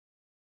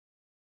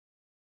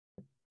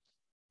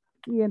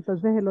Y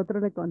entonces el otro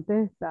le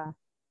contesta,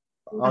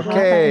 what I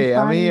Okay,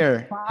 I'm find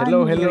here.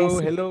 Hello, funny. hello,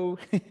 hello.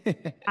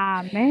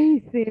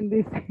 Amazing,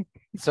 dice.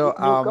 So,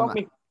 You got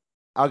me.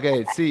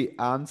 okay, see,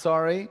 I'm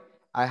sorry.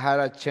 I had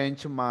to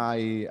change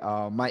my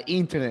my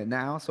internet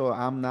now, so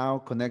I'm now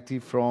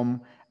connected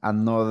from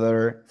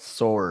another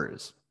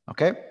source.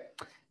 Okay?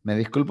 Me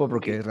disculpo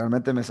porque Okay.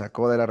 realmente me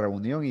sacó de la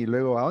reunión y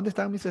luego, ¿a dónde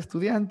están mis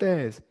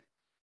estudiantes?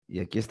 Y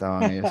aquí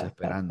estaban ellos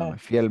esperándome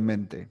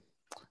fielmente.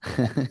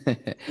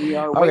 We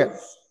are Okay, waiting.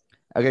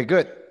 okay,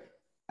 good.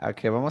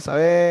 Okay, vamos a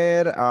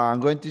ver. I'm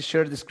going to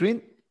share the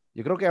screen.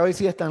 Yo creo que hoy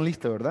sí están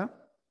listos, ¿verdad?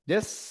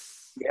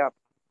 Yes. Yeah.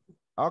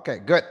 Okay,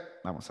 good.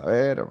 Vamos a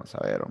ver, vamos a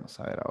ver, vamos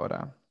a ver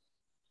ahora.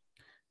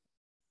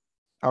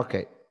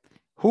 Okay.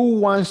 Who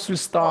wants to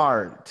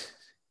start?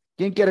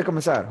 ¿Quién quiere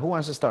comenzar? Who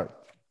wants to start?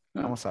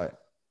 Vamos a ver.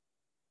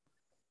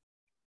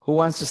 Who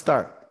wants to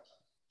start?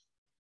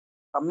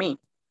 Me.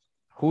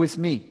 Who is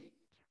me?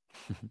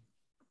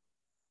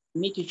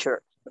 Me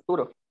teacher.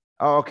 Arturo.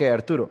 Oh, okay,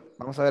 Arturo.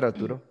 Vamos a ver,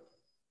 Arturo.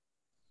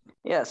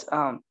 Yes.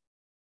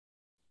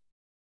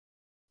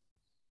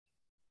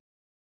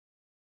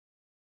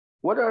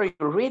 What are you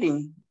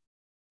reading?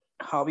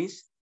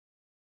 Hobbies?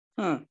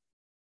 I'm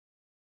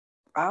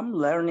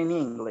learning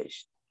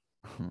English.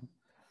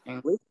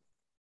 English?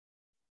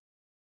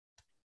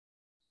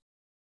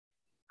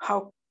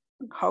 How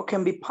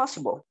can be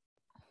possible?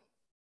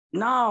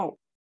 Now,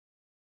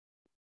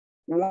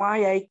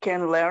 why I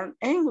can learn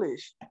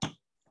English?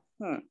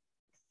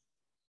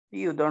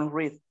 You don't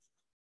read.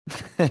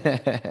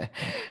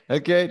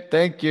 Okay,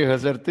 thank you,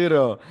 José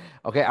Arturo.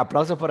 Okay,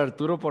 aplausos para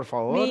Arturo, por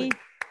favor. Me,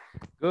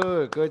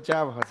 Good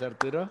job, José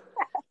Arturo.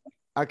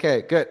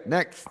 Okay, good.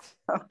 Next.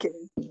 Okay.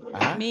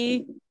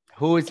 me,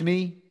 Who is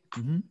me?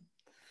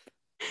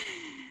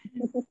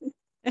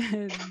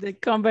 the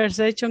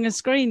conversation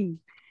screen.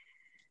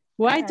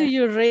 Why do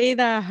you read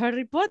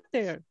Harry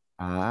Potter?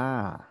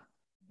 Ah.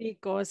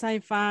 Because I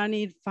find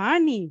it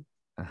funny.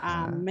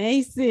 Ajá.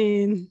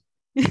 Amazing.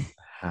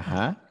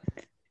 Ajá.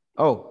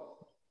 Oh.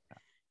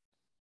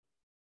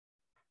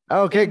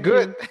 Okay, Thank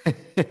good.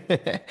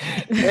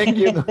 Thank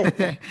you.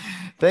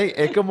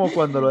 Es como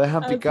cuando lo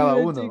dejan Así picado a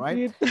de uno,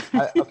 right?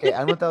 chiquito. Ok,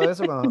 ¿han notado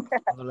eso? Cuando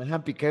lo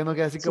dejan picado uno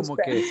queda así como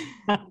que,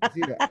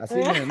 Suspense. así,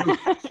 miren, look,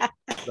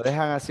 lo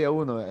dejan así a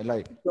uno,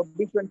 like, So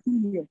be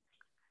continue.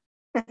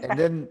 and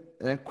then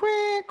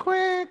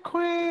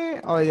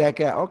oh, ya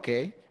queda,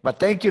 okay. But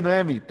thank you,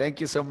 Noemi. Thank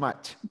you so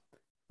much.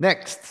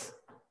 Next.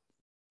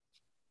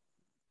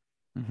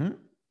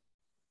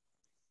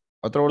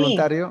 Otro Me.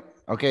 voluntario.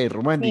 Ok,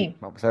 Wendy. Me.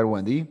 Vamos a ver,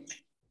 Wendy.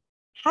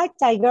 Hi,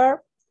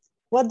 Tiger.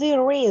 What do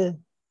you read?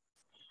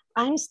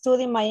 I'm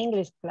studying my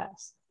English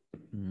class.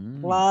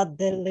 What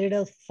the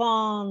little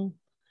fun.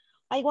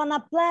 I wanna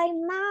play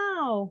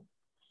now.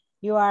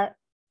 You are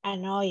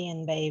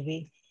annoying,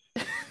 baby.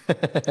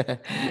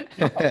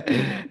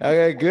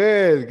 Okay,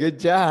 good. Good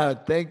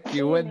job. Thank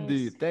you,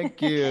 Wendy.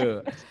 Thank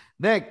you.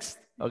 Next.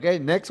 Okay,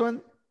 next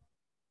one.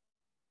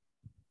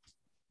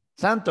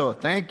 Santo.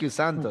 Thank you,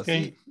 Santo.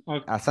 Okay. Sí.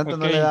 A Santo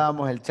no le Okay.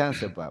 dábamos el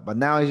chance, pa. But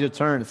now it's your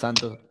turn,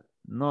 Santo.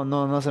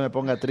 No se me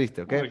ponga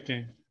triste, okay?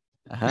 Okay.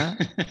 Ajá.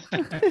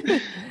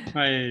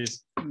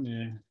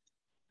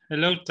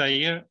 Hello,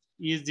 Tiger.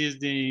 Is this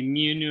the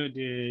menu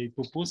de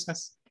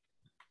pupusas?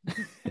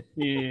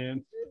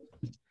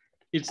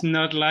 It's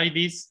not like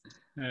this.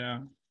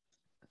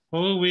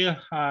 Who will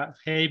have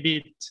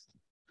it?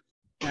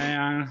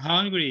 I'm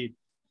hungry.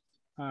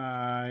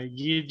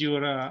 Give you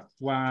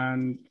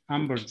one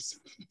hamburger.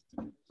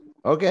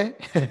 Okay.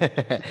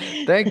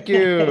 Thank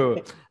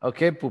you.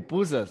 Okay,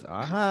 pupusas.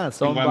 Ajá.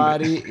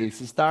 Somebody is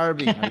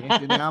starving. Alguien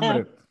tiene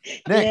hambre.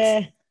 Next.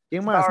 Yeah.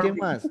 ¿Quién más? ¿Quién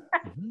más?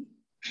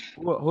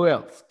 Who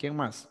else? ¿Quién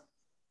más?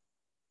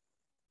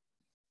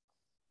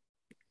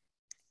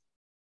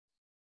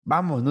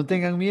 Vamos, no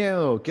tengan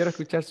miedo. Quiero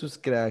escuchar sus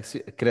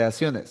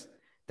creaciones.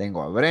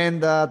 Tengo a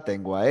Brenda,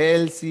 tengo a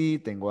Elsie,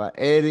 tengo a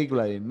Eric,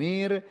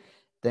 Vladimir,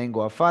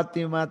 tengo a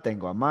Fátima,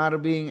 tengo a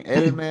Marvin,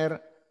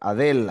 Elmer,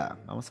 Adela.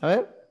 Vamos a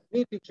ver.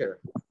 Me, teacher.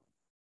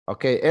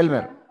 Ok,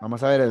 Elmer.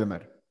 Vamos a ver,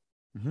 Elmer.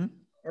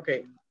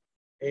 Okay.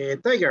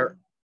 Tiger,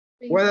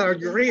 what are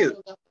you reading?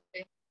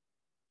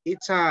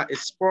 It's a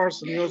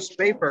sports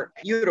newspaper,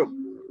 Europe.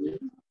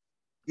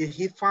 Did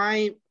he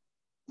find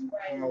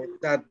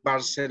that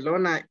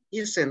Barcelona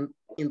isn't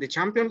in the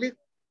Champions League?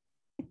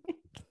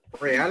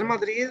 Real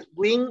Madrid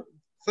win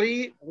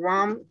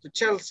 3-1 to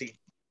Chelsea.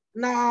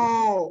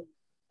 No.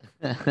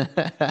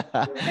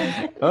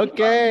 Ok,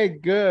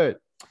 good.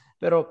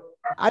 Pero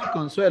hay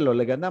consuelo,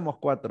 le ganamos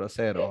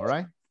 4-0, all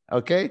right?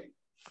 Ok.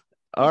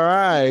 All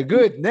right,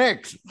 good.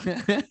 Next.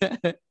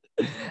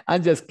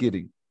 I'm just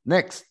kidding.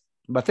 Next.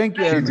 But thank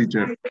you,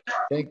 Elmer.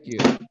 Thank you.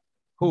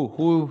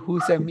 Who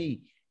said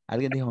me?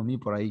 Alguien dijo me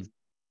por ahí.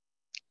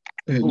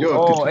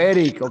 Oh,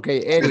 Eric.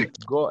 Okay, Eric.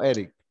 Go,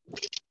 Eric.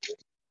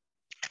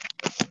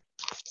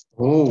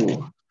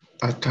 Oh,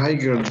 a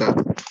tiger that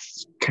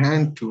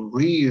can't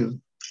read.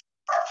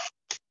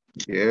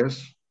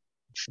 Yes.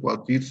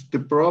 What is the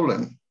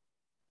problem?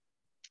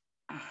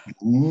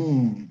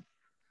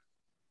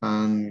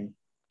 And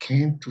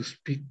can't to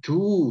speak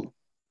too.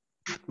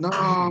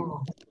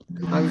 No,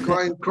 I'm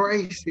going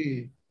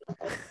crazy.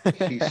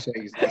 He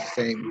says the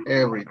same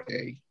every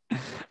day.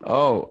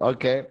 Oh,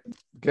 okay.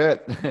 Good.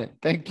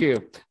 Thank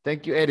you.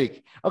 Thank you,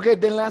 Eric. Okay,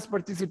 then last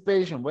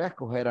participation. Voy a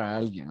escoger a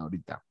alguien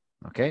ahorita.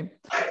 Okay.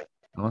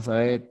 Vamos a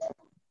ver.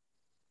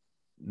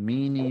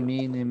 Mini,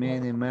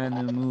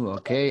 manu, mu.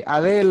 Okay.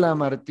 Adela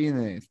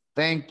Martínez.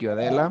 Thank you,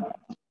 Adela.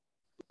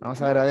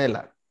 Vamos a ver,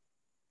 Adela.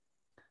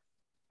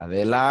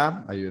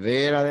 Adela,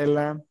 ayudar,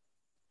 Adela.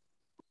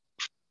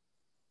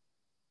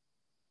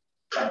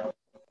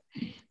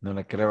 No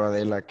le creo a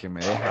Adela que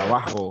me deja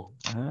abajo.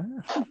 Ah.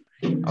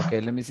 Okay,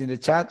 let me see the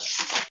chat.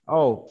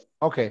 Oh,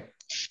 okay.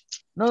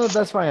 No,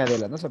 that's fine,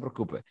 Adela, no se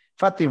preocupe.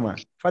 Fátima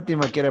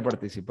quiere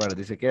participar.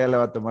 Dice que ella le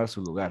va a tomar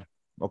su lugar.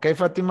 Ok,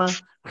 Fátima.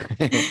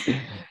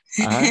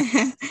 Ajá.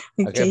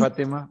 Okay,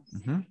 Fátima.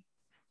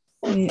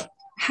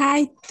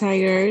 Hi,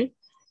 Tiger.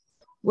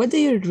 What do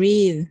you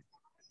read?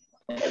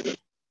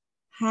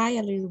 Hi,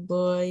 a little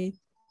boy.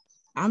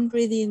 I'm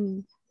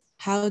reading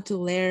how to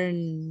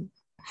learn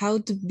how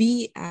to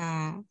be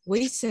a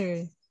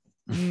wizard.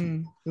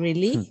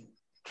 Really?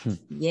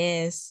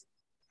 Yes.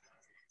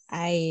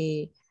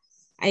 I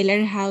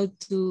learned how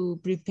to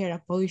prepare a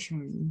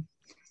potion.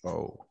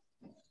 Oh.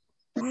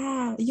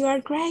 Wow, you are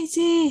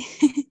crazy.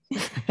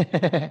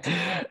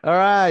 All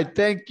right,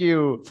 thank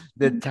you.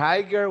 The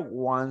tiger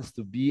wants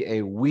to be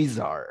a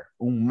wizard,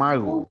 un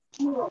mago.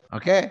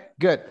 Okay,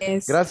 good.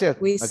 Yes, Gracias.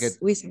 Okay.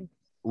 wizard.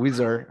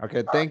 Wizard.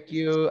 Okay, thank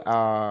you.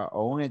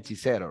 O un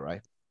hechicero,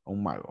 right?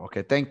 Un mago.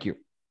 Okay, thank you.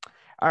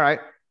 All right.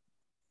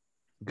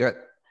 Good.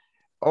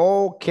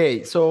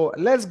 Okay, so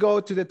let's go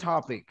to the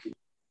topic.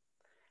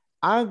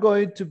 I'm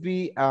going to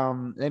be,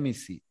 let me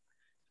see.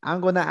 I'm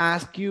going to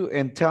ask you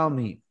and tell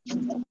me,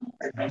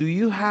 do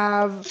you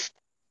have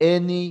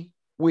any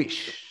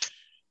wish?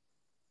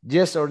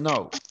 Yes or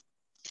no?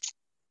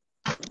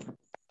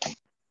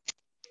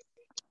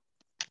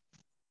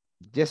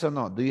 Yes or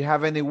no? Do you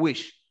have any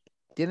wish?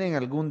 ¿Tienen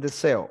algún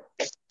deseo?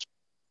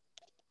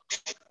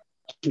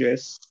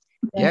 Yes.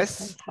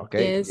 Yes.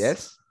 Okay.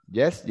 Yes.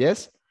 Yes.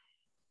 Yes.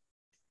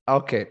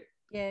 Okay.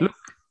 Yes. Look,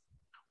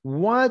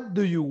 what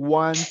do you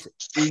want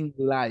in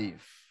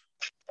life?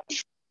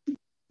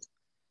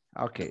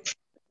 Okay.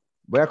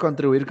 Voy a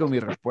contribuir con mi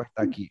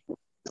respuesta aquí.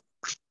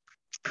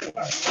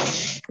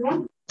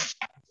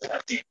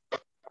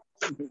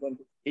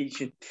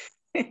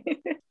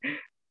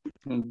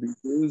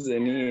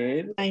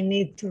 I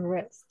need to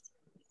rest.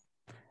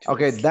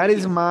 Okay,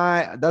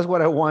 that's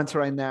what I want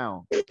right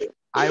now.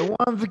 I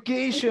want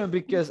vacation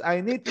because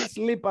I need to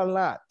sleep a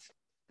lot.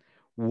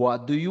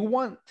 What do you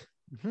want?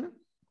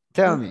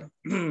 Tell me.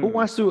 Who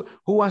wants to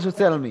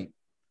tell me?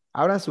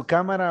 Abran su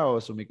cámara o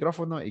su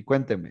micrófono y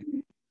cuéntenme.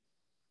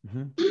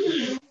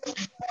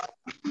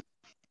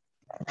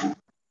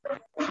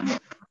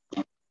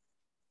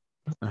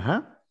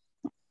 Ajá.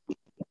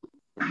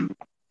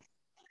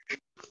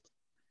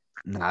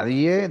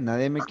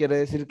 Nadie me quiere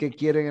decir qué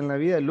quieren en la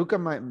vida. Look at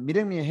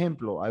miren mi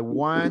ejemplo. I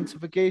want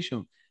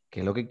vacation.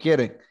 ¿Qué es lo que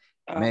quieren?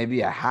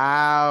 Maybe a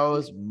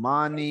house,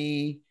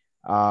 money,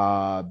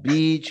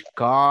 beach,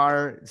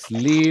 car,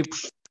 sleep,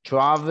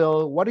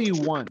 travel. What do you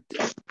want?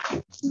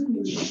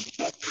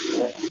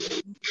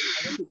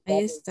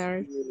 I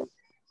start.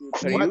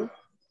 What?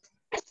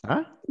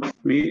 Huh?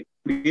 Me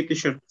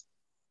teacher.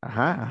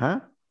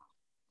 Ajá.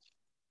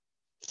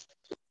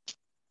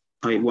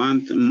 I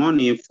want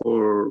money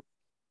for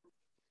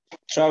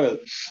travel.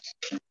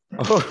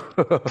 Oh,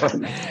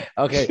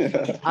 okay.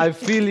 I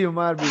feel you,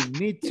 Marvin.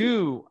 Me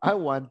too. I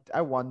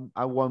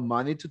want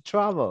money to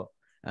travel.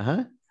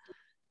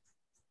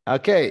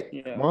 Okay.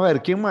 Yeah. Vamos a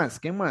ver, ¿quién más?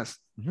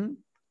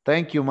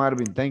 Thank you,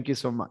 Marvin. Thank you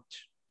so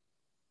much.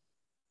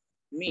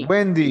 Me.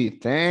 Wendy.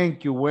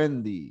 Thank you,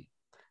 Wendy.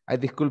 Ay,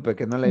 disculpe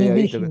que no le había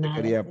dicho que te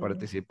quería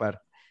participar.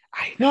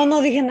 Ay,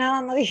 no dije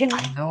nada.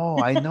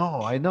 I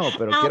know,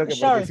 pero quiero que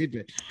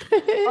participe.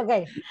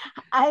 Okay,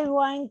 I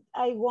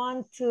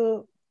want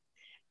to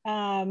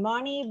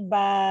money,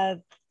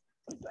 but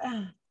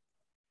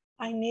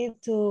I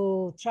need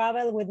to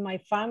travel with my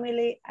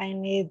family. I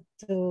need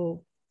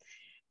to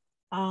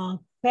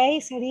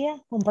pay, sería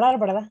comprar,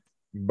 ¿verdad?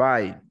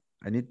 Buy.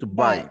 I need to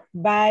buy.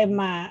 Buy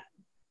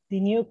the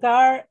new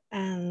car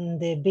and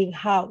the big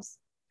house.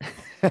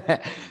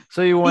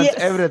 So you want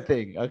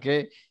everything,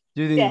 okay?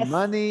 You need Yes.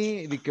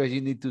 money because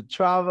you need to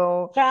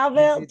travel.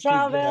 Travel,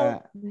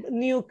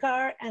 new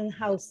car and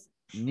house.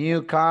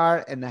 New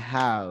car and a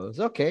house.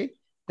 Okay,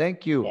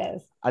 thank you.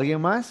 Yes. ¿Alguien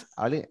más?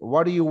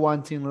 What do you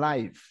want in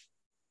life?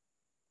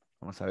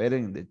 Vamos a ver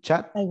en the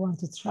chat. I want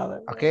to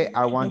travel. Okay,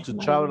 I want to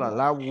travel a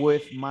lot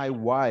with my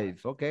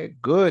wife. Okay,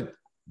 good,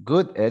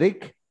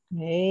 Eric.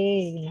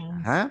 Hey,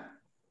 nice.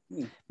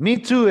 Me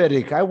too,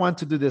 Eric. I want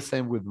to do the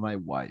same with my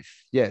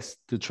wife. Yes,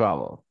 to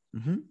travel.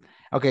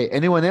 Okay,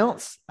 anyone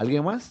else?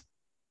 ¿Alguien más?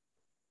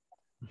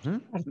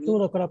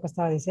 Arturo creo que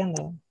estaba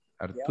diciendo.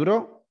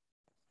 Arturo?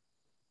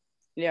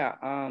 Yeah,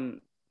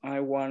 I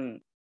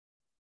want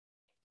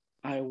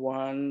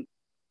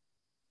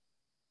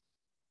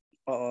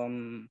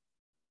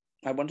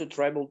I want to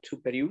travel to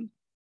Peru.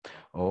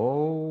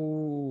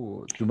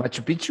 Oh, to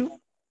Machu Picchu?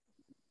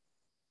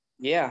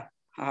 Yeah,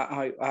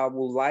 I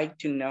would like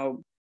to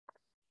know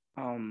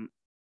Machu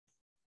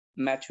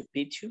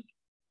Picchu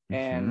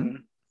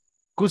and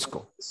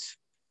Cusco.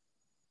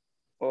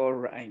 all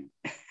right.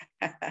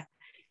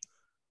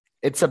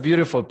 It's a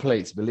beautiful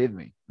place, believe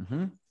me.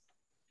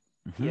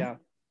 Yeah.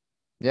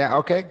 Yeah,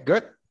 okay,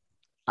 good.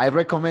 I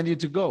recommend you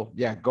to go.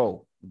 Yeah,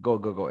 go.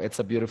 It's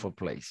a beautiful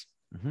place.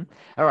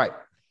 All right.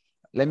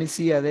 Let me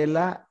see,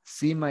 Adela.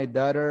 See my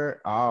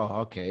daughter.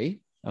 Oh, okay.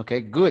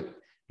 Okay, good.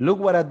 Look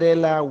what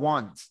Adela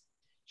wants.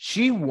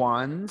 She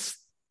wants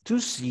to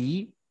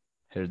see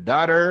her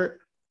daughter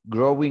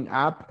growing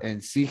up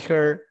and see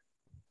her.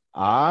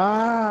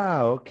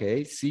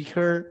 Okay. See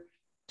her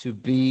to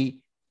be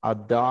a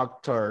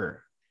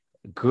doctor.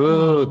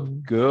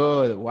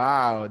 Good.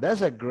 Wow,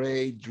 that's a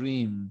great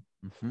dream.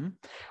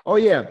 Oh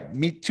yeah,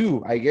 me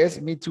too. I guess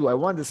me too. I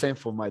want the same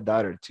for my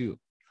daughter too.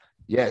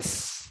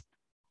 Yes.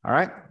 All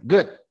right,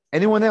 good.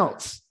 Anyone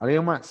else?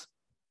 ¿Alguien más?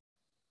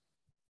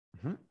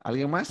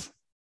 ¿Alguien más?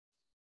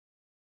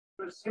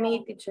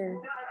 Me, teacher.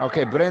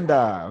 Okay,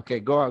 Brenda.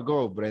 Okay,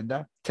 go,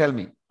 Brenda. Tell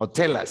me or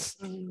tell us.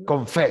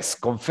 Confess.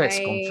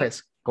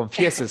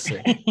 Confiésese.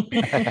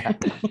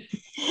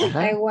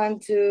 I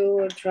want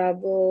to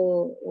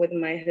travel with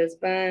my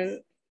husband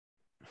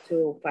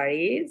to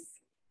Paris.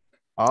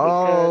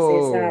 Because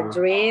it's a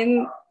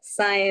dream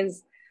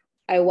since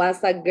I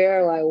was a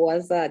girl, I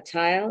was a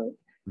child.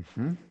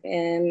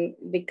 And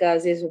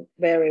because it's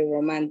very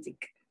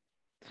romantic.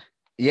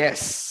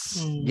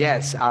 Yes.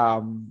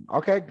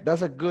 Okay,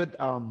 that's a good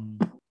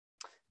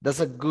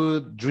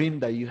dream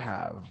that you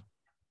have,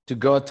 to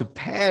go to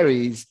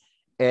Paris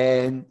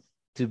and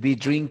to be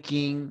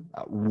drinking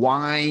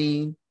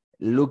wine,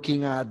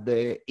 looking at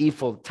the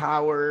Eiffel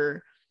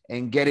Tower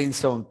and getting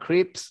some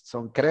crepes,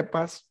 some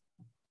crepas.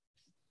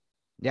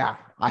 Yeah,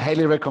 I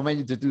highly recommend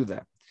you to do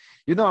that.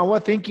 You know, I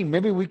was thinking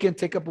maybe we can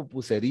take a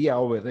pupuseria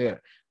over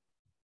there.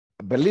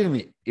 Believe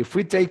me, if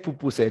we take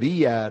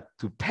pupuseria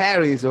to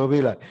Paris, it'll be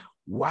like,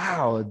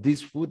 wow,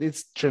 this food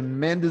is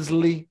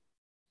tremendously,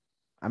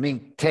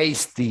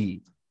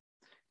 tasty.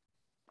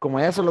 Como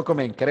ya solo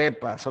comen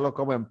crepa, solo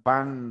comen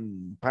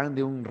pan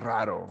de un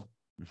raro.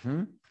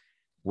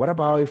 What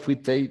about if we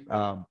take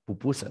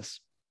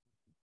pupusas?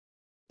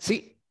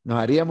 Sí, nos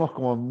haríamos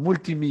como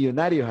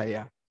multimillonarios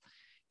allá.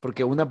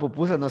 Porque una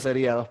pupusa no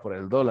sería 2 por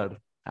el dólar.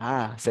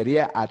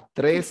 Sería a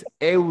 3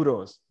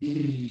 euros.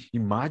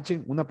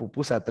 Imagine una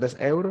pupusa a 3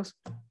 euros.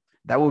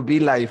 That would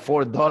be like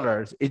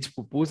 $4. Each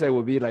pupusa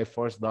would be like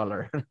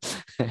 $4.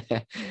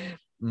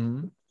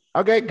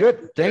 Okay,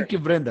 good. Thank you,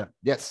 Brenda.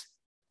 Yes.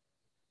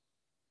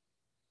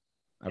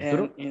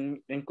 Arturo?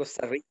 And in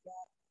Costa Rica,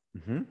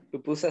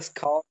 pupusas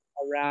cost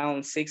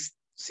around $6.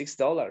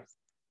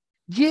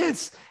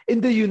 Yes. In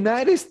the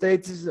United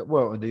States, it's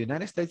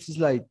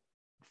like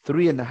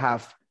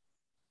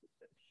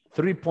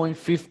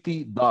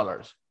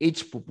 $3.50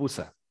 each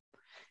pupusa,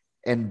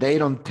 and they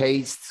don't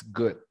taste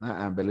good.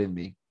 Believe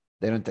me,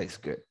 they don't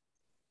taste good.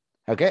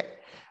 Okay,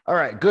 all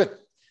right, good.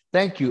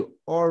 Thank you.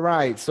 All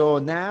right, so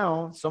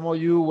now some of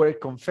you were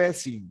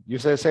confessing. You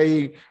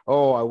saying,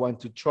 oh, I want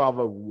to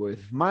travel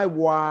with my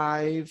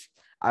wife,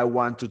 I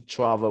want to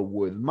travel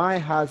with my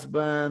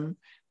husband,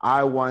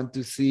 I want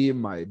to see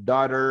my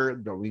daughter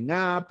growing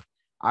up,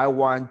 I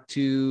want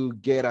to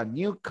get a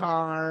new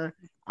car,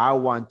 I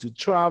want to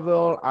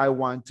travel, I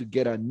want to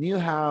get a new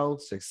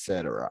house,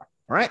 etc.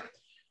 All right?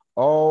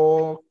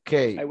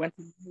 Okay. I want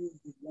to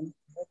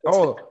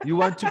you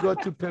want to go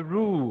to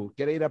Peru.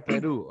 Quiere ir a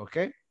Peru,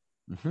 okay?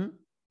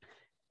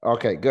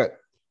 Okay, good.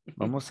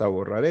 Vamos a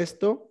borrar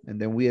esto, and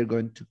then we are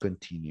going to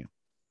continue.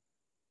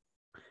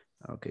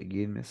 Okay,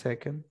 give me a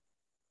second.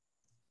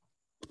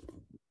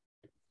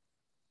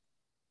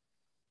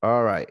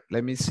 All right,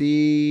 let me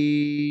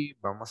see.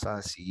 Vamos a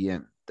la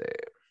siguiente.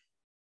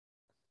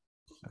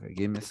 Okay,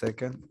 give me a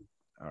second.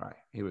 All right,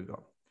 here we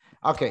go.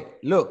 Okay,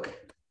 look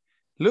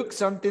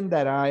something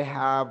that I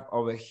have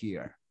over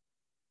here.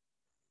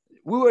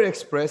 We were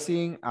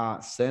expressing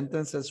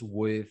sentences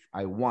with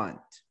I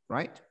want,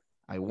 right?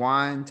 I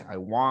want,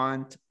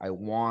 and I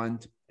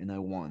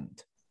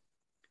want.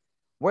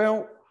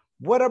 Well,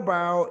 what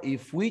about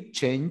if we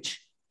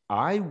change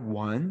I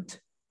want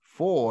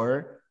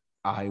for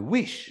I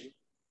wish?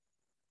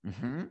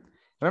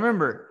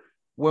 Remember,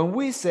 when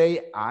we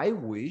say I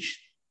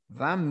wish,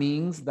 that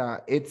means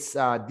that it's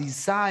a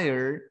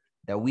desire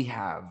that we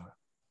have,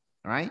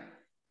 right?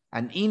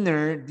 An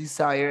inner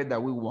desire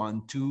that we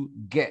want to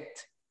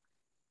get.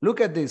 Look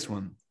at this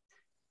one.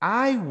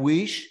 I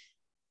wish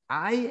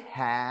I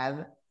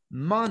had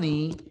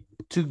money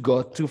to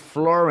go to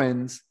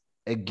Florence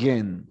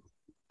again.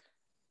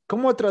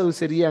 ¿Cómo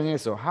traducirían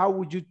eso? How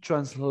would you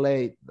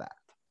translate that?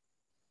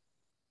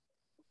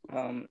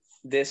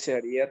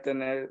 Desearía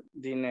tener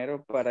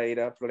dinero para ir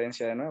a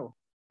Florencia de nuevo.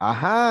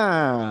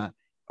 Ajá.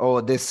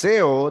 O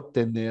deseo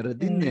tener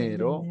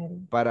dinero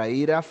para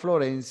ir a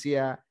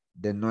Florencia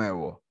de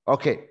nuevo.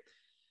 Okay.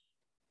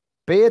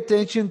 Pay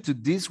attention to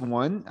this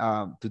one,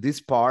 to this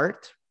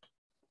part.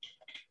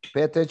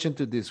 Pay attention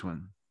to this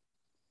one.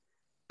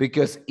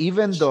 Because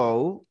even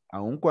though,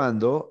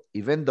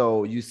 even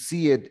though you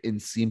see it in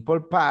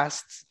simple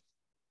past,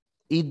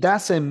 it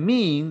doesn't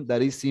mean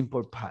that it's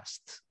simple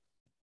past.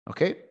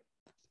 Okay?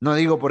 No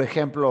digo, por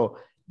ejemplo,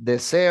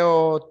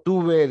 deseo,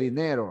 tuve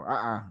dinero.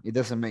 It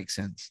doesn't make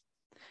sense.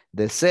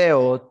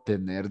 Deseo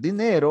tener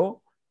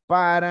dinero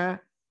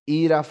para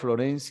ir a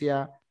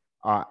Florencia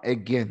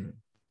again.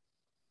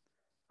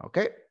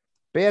 Okay?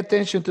 Pay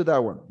attention to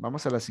that one.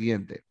 Vamos a la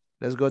siguiente.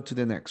 Let's go to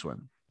the next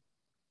one.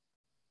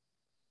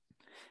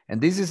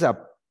 And this is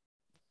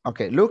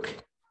okay, look.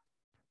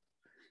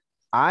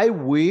 I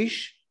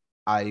wish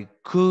I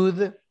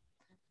could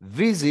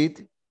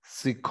visit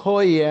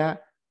Sequoia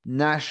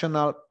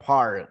National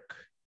Park.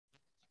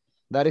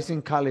 That is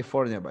in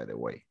California, by the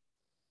way.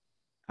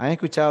 ¿Han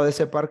escuchado de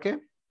ese parque?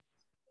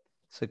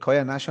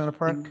 Sequoia National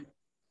Park?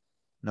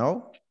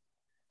 No?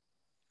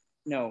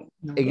 No.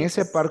 En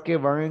ese parque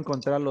van a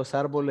encontrar los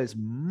árboles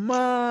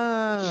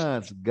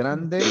más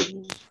grandes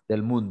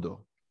del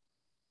mundo.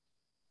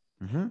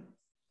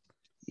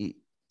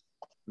 Y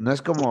no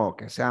es como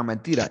que sea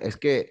mentira, es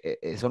que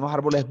son los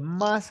árboles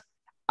más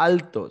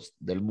altos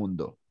del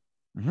mundo.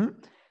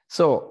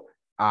 So,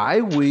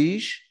 I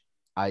wish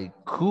I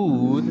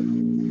could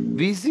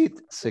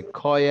visit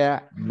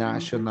Sequoia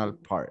National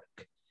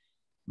Park.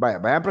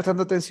 Vayan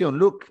prestando atención.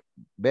 Look,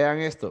 vean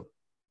esto.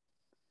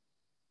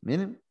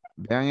 Miren,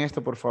 vean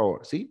esto por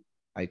favor, ¿sí?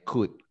 I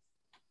could.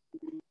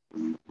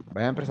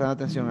 Vayan prestando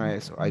atención a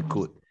eso. I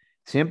could.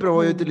 Siempre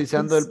voy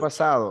utilizando el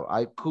pasado.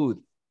 I could.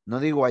 No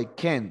digo I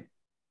can.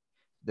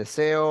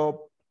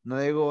 Deseo, no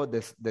digo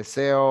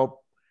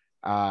deseo,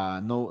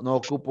 no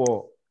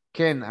ocupo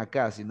can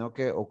acá, sino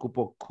que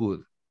ocupo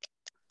could.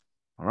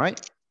 All right.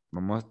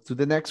 Vamos to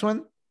the next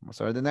one.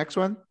 Vamos a ver the next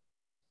one.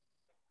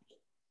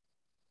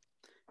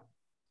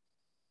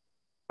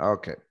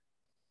 Okay.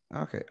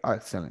 Okay.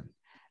 Excellent.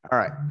 All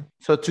right.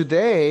 So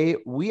today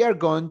we are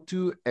going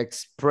to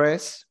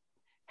express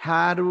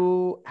how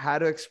to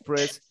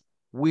express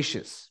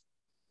wishes.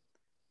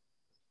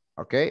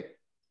 Okay.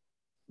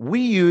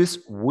 We use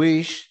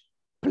wish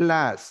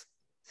plus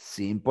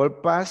simple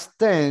past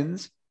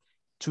tense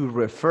to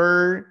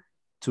refer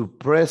to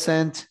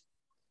present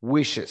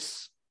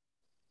wishes.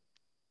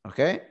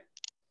 Okay?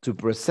 To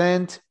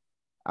refer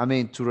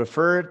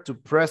to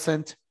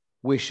present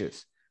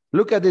wishes.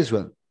 Look at this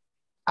one.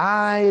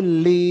 I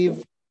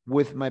live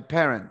with my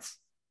parents.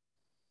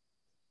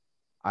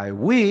 I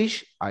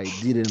wish I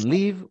didn't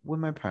live with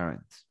my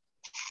parents.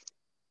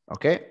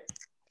 Okay?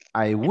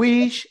 I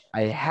wish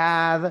I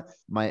had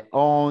my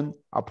own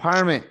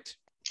apartment.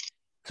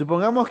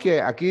 Supongamos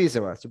que, aquí dice,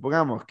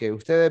 supongamos que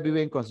ustedes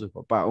viven con sus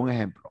papás. Un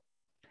ejemplo.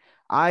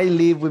 I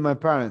live with my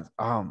parents.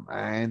 Oh,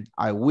 man,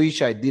 I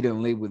wish I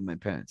didn't live with my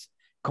parents.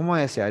 ¿Cómo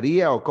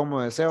desearía o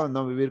cómo deseo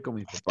no vivir con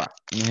mis papás?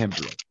 Un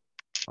ejemplo.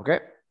 ¿Ok?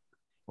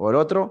 Por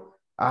otro,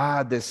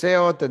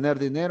 deseo tener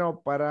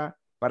dinero para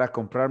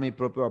comprar mi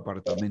propio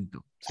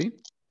apartamento. ¿Sí?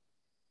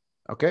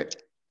 ¿Ok?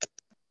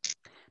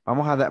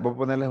 Voy a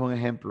ponerles un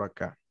ejemplo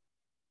acá.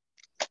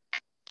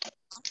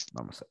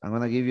 I'm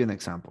going to give you an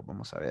example.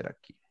 Vamos a ver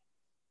aquí.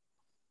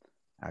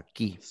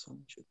 Aquí.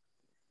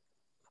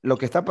 Lo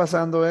que está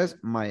pasando es,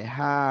 my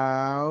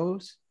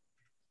house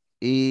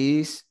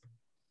is,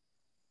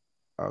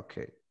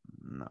 okay,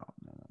 no.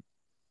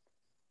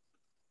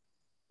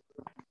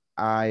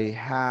 I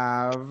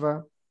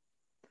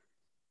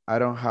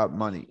don't have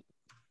money.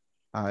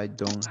 I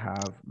don't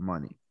have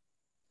money.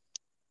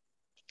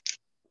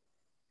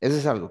 Ese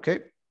es algo, ¿ok?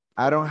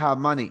 I don't have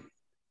money.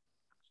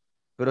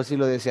 Pero si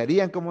lo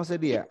desearían, ¿cómo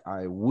sería?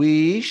 I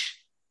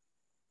wish.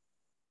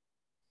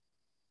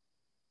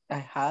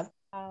 I had.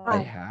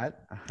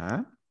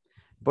 Ajá.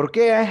 ¿Por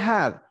qué I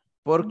had?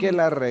 Porque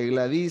la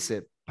regla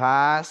dice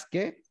past,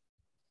 ¿qué?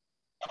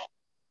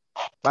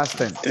 Past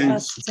tense.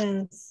 Past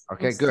tense.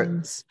 Okay,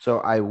 good.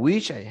 So I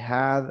wish I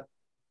had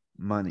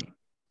money.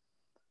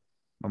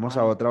 Vamos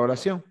a otra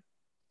oración.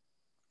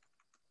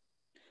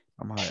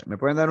 Vamos a ver. ¿Me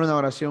pueden dar una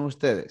oración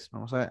ustedes?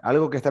 Vamos a ver.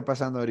 Algo que está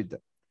pasando ahorita.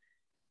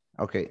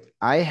 Okay.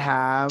 I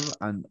have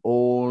an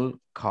old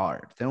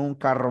car. Tengo un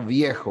carro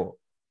viejo.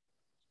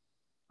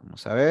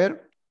 Vamos a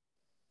ver.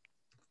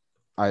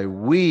 I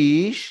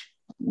wish.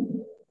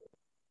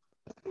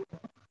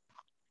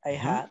 I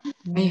had.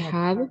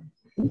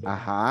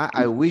 Ajá.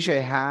 I wish I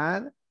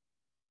had.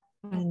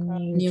 A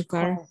new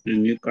car.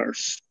 New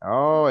cars.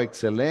 Oh,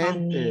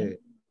 excelente.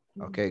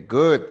 Okay,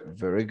 good.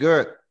 Very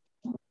good.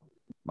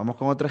 Vamos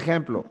con otro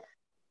ejemplo.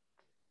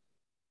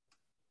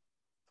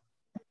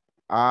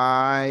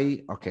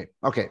 Okay.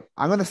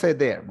 I'm going to stay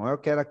there. Me voy a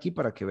quedar aquí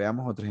para que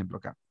veamos otro ejemplo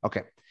acá.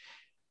 Okay.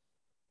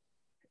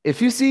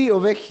 If you see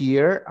over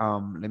here,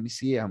 let me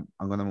see. I'm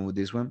going to move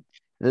this one.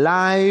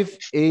 Life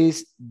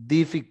is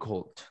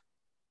difficult.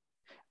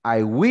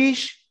 I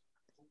wish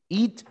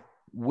it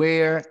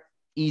were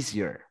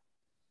easier.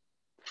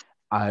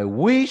 I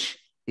wish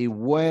it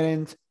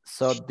weren't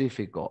so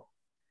difficult.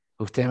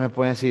 Ustedes me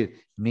pueden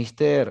decir,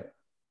 Mister,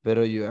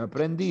 pero yo he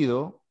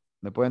aprendido,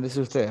 me pueden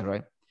decir ustedes,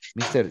 right?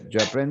 Mister, yo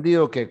he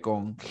aprendido que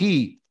con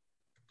he,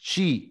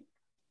 she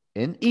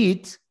En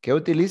eat, ¿qué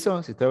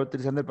utilizo? Si estoy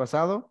utilizando el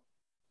pasado.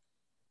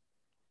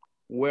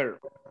 Where.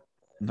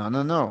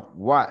 No.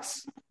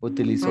 Was.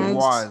 Utilizo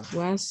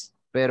was.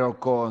 Pero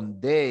con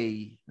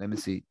they. Let me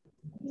see.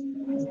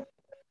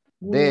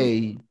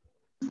 They,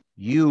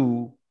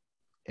 you,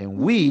 and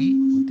we.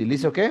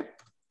 ¿Utilizo qué?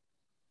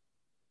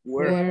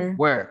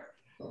 Where.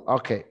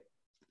 Okay.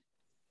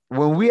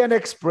 When we are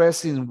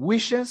expressing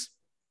wishes,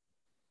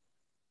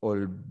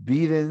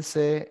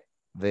 olvídense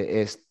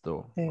de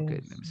esto.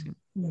 Okay, let me see.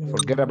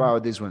 Forget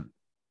about this one.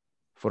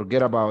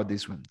 Forget about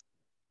this one.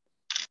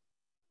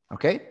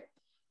 Okay.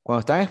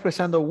 Cuando están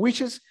expresando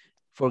wishes,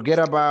 forget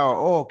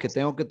about, que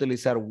tengo que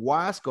utilizar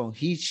was con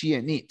he, she,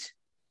 and it.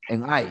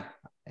 En I.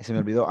 Se me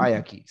olvidó I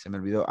aquí. Se me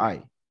olvidó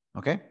I.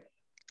 Okay.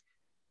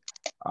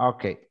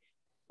 Okay.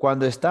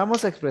 Cuando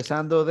estamos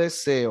expresando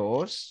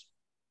deseos,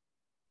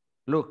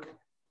 look,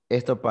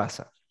 esto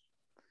pasa.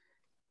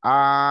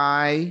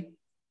 I,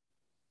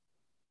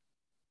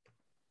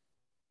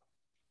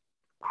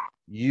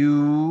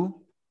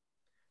 you,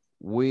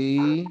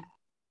 we,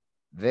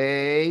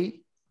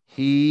 they,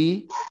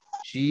 he,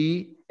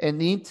 she,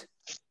 and it.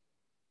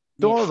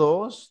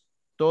 Todos.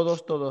 ¿Va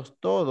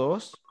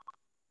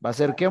a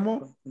ser qué?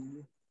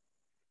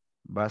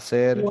 Va a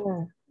ser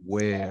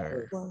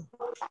where.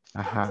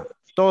 Ajá.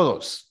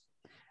 Todos.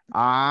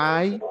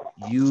 I,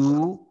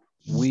 you,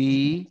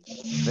 we,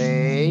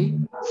 they,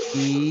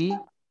 he,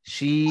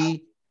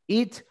 she,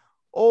 it.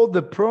 All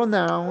the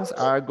pronouns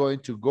are going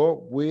to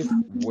go with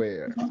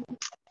where.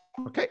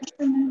 Okay.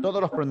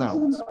 Todos los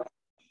pronouns.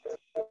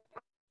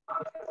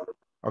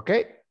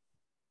 Okay.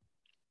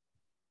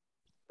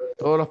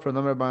 Todos los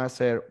pronombres van a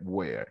ser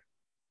where.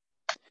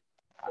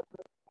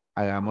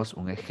 Hagamos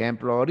un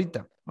ejemplo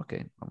ahorita. Ok,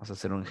 vamos a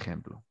hacer un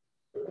ejemplo.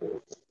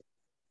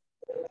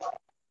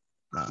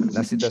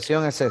 La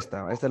situación es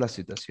esta. Esta es la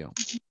situación.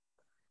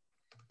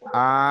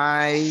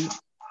 I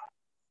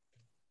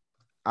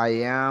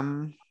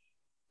am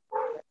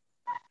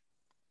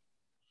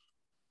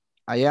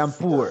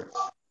poor.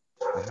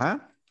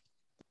 Ajá.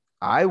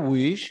 I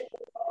wish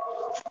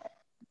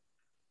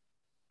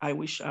I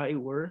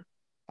were.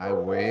 I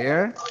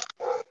were.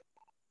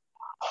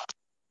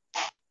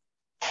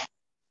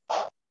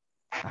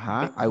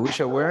 Ajá. I wish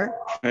I were.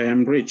 I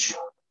am rich.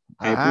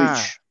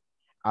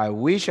 I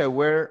wish I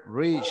were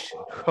rich.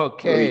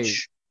 Ok.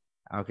 Rich.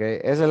 Ok.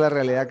 Esa es la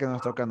realidad que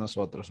nos toca a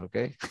nosotros. Ok.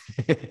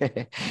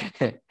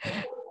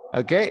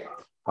 Ok.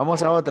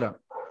 Vamos a otra.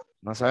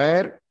 Vamos a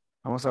ver.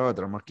 Vamos a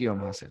otra. Aquí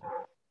vamos a hacer.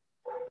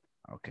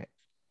 Ok.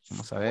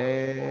 Vamos a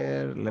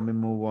ver. Let me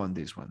move on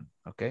this one.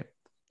 Ok.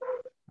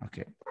 Ok.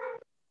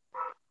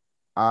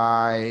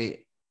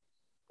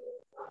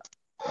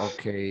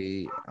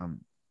 Okay.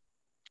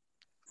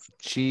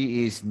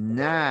 She is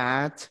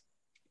not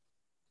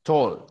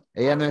tall.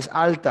 Ella no es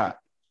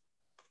alta.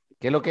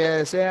 ¿Qué es lo que ella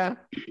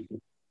desea?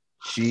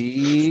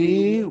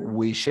 She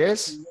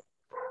wishes.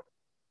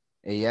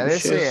 Ella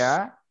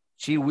desea.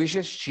 She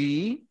wishes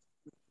she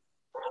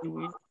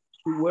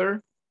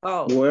Where.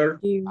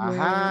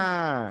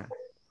 Ajá.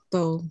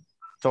 Tall.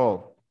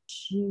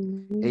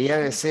 Ella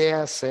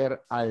desea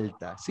ser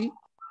alta, ¿sí?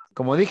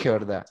 Como dije,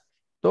 ¿verdad?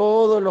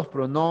 Todos los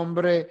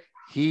pronombres,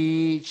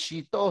 he,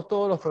 she,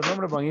 todos los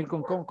pronombres van a ir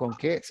 ¿con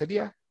qué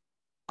sería?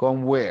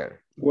 Con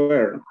where.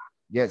 Where.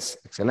 Yes,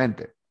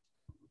 excelente.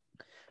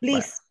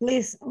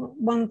 Please,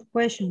 one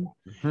question.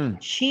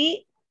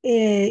 She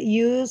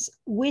use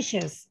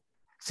wishes.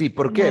 Sí,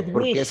 ¿por qué? Not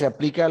Porque wish. se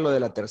aplica lo de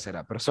la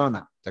tercera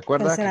persona. ¿Te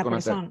acuerdas? Tercera que con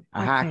persona.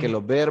 Ajá, que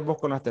los verbos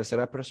con las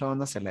terceras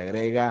personas se le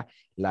agrega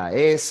la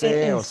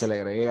S o se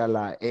le agrega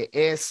la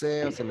ES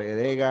o se le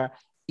agrega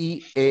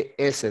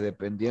IES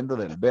dependiendo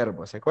del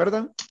verbo. ¿Se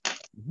acuerdan?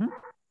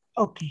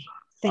 Ok,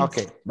 thanks. Ok,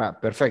 va,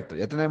 perfecto.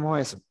 Ya tenemos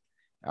eso.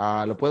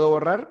 ¿Lo puedo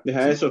borrar?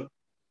 Deja eso.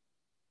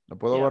 ¿Lo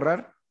puedo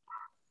borrar?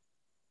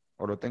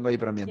 ¿O lo tengo ahí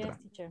para mientras?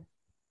 Yes, teacher.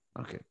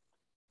 Ok.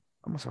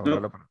 Vamos a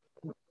borrarlo.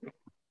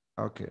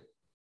 Ok.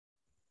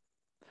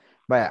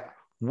 Vaya.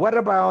 What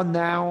about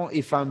now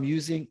if I'm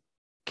using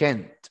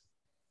can't?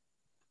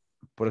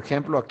 Por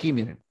ejemplo, aquí,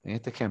 miren, en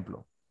este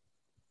ejemplo.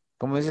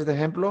 ¿Cómo dice este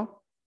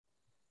ejemplo?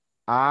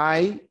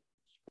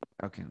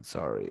 Okay,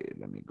 sorry,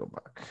 let me go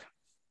back.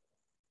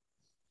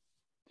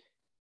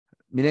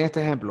 Miren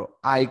este ejemplo.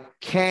 I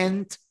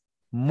can't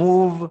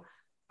move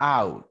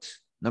out.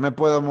 No me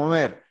puedo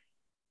mover.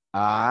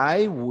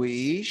 I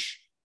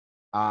wish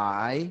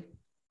I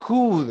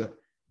could.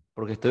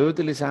 Porque estoy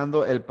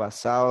utilizando el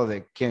pasado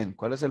de can.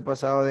 ¿Cuál es el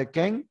pasado de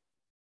can?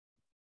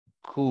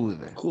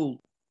 Could.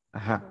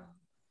 Ajá.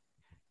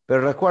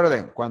 Pero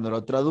recuerden, cuando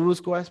lo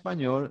traduzco a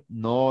español,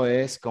 no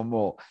es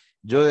como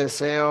yo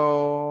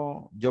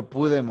deseo, yo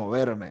pude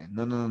moverme.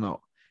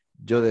 No.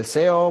 Yo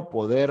deseo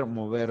poder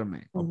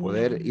moverme o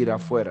poder ir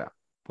afuera,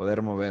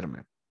 poder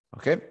moverme.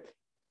 ¿Ok?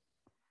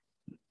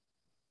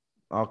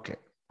 Ok.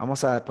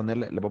 Vamos a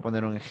ponerle, le voy a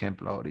poner un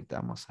ejemplo ahorita.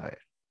 Vamos a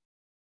ver.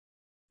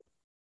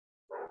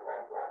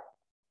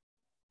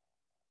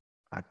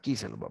 Aquí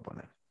se lo voy a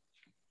poner.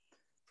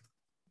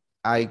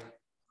 I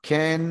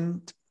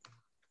can't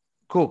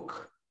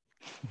cook.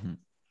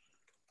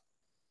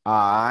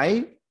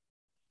 I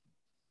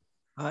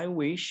I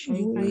wish.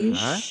 I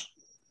wish.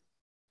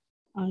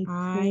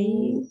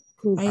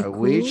 I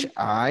wish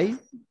I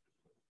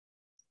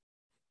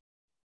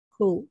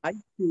could. I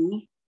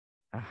could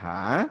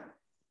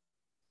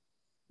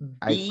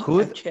I be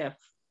could a chef.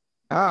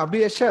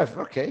 Be a chef,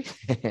 ok.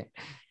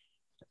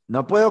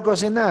 No puedo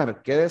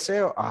cocinar, ¿qué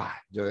deseo?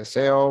 Yo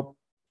deseo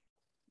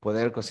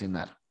poder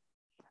cocinar.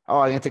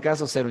 En este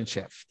caso ser un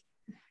chef.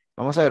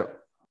 Vamos a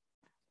ver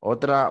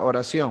otra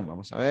oración,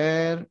 vamos a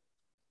ver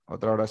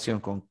otra oración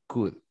con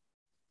could.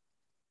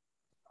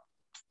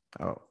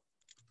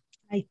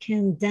 I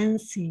can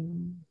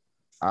dancing.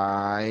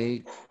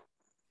 I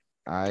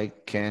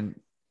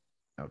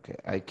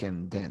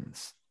can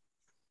dance.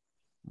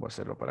 Voy a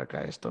hacerlo para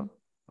acá esto.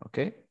 Ok.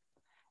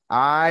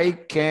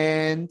 I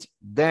can't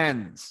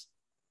dance.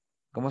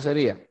 ¿Cómo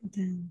sería?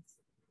 Dance.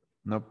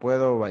 No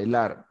puedo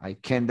bailar. I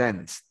can't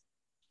dance.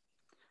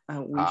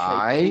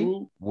 I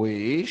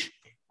wish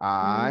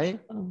I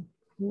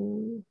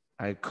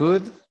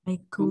could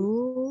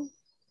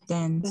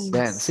dance.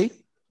 dance.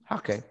 ¿Sí?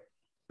 Ok.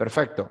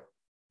 Perfecto.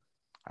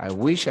 I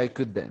wish I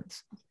could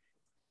dance.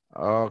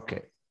 Ok.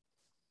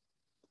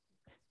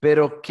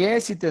 Pero ¿qué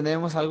si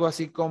tenemos algo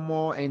así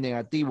como en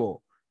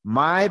negativo?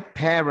 My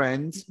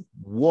parents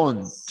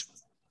won't.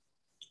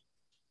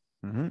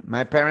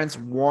 My parents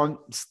won't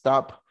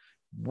stop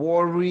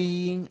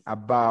worrying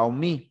about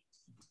me.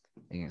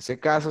 En ese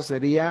caso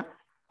sería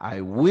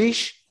I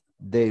wish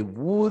they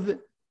would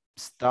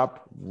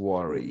stop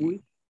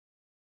worrying.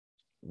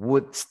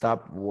 Would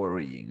stop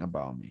worrying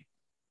about me.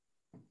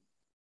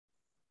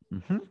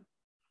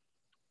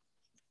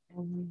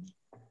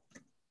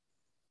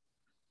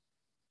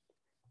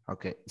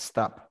 Ok,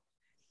 stop.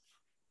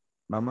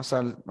 Vamos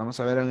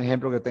a ver un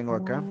ejemplo que tengo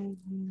acá.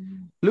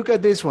 Look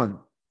at this one.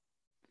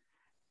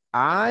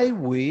 I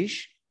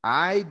wish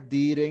I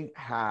didn't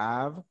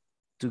have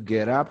to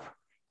get up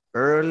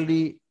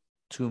early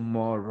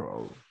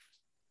tomorrow.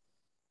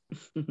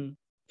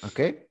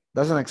 Okay,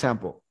 that's an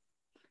example.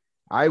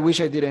 I wish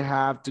I didn't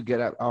have to get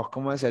up.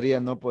 ¿Cómo sería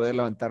no poder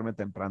levantarme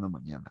temprano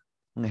mañana?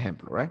 Un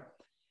ejemplo, right?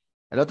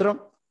 El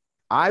otro,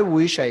 I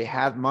wish I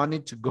had money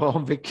to go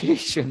on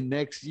vacation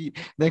next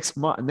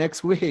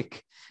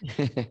week.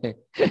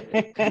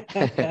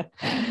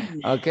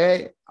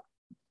 Okay.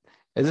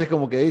 Eso es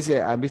como que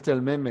dice, ¿han visto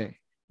el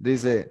meme?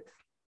 Dice,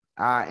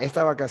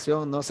 esta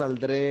vacación no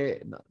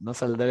saldré,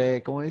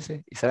 ¿cómo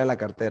dice? Y sale la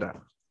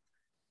cartera.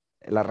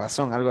 La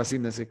razón, algo así,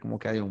 no sé, como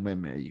que hay un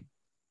meme ahí.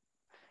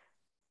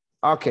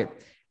 Ok,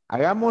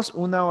 hagamos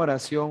una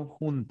oración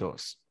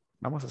juntos.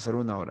 Vamos a hacer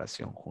una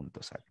oración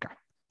juntos acá.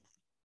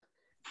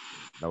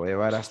 La voy a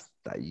llevar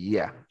hasta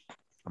allá.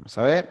 Vamos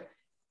a ver.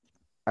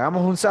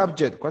 Hagamos un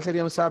subject. ¿Cuál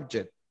sería un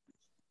subject?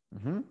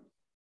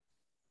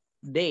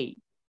 They.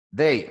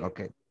 They,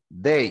 ok.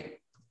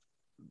 They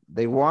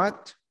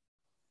what?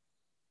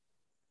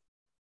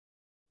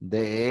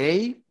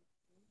 They.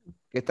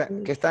 ¿Qué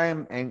está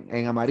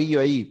en amarillo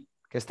ahí?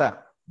 ¿Qué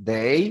está?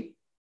 They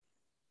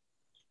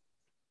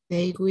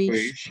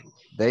wish.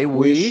 They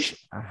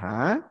wish.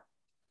 Ajá.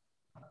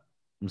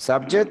 Un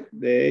subject.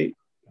 They.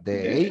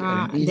 They.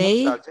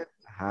 Subject.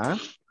 Ajá.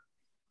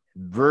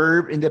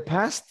 Verb in the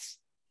past.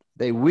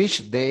 They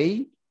wish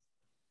they.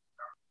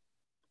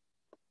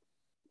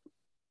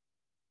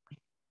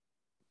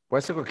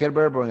 Puede ser cualquier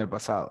verbo en el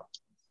pasado.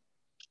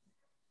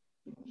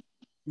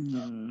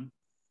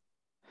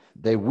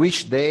 They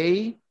wish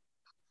they.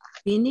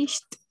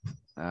 Finished.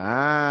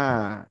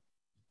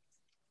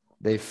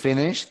 They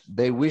finished.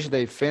 They wish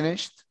they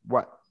finished.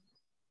 What?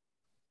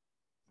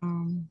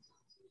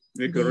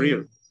 The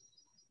career.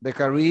 The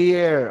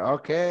career.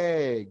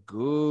 Okay.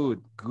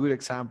 Good. Good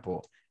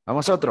example.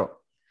 Vamos a otro.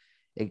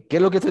 ¿Qué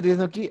es lo que estoy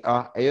diciendo aquí?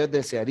 Ellos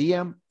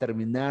desearían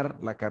terminar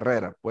la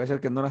carrera. Puede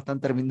ser que no la están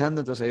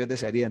terminando, entonces ellos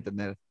desearían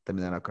terminar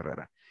la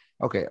carrera.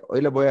 Ok.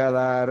 Hoy les voy a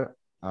dar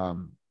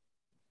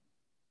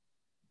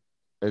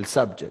el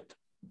subject.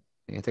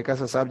 En este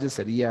caso, el subject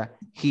sería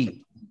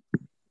he.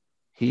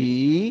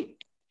 He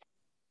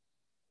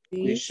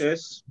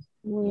wishes.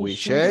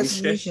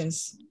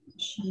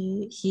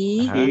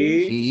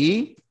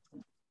 He.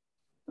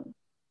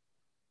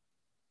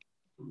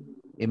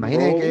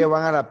 Imagínense que ellos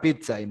van a la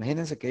pizza.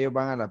 Imagínense que ellos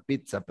van a la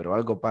pizza, pero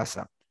algo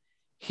pasa.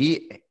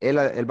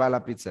 Él va a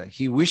la pizza.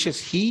 He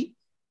wishes he.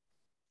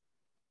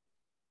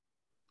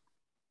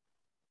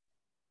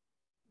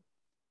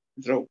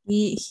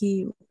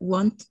 He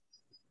want.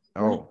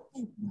 Oh.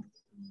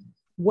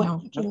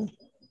 What? No.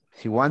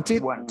 He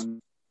wanted.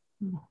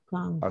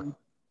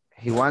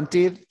 He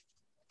wanted.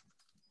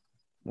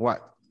 What?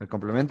 El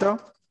complemento.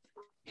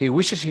 He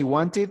wishes he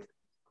wanted.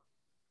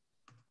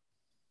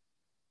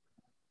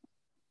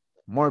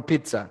 More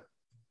pizza.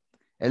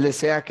 Él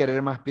desea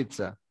querer más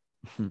pizza.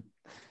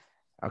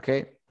 Ok.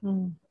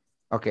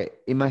 Ok.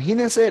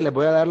 Imagínense, les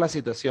voy a dar la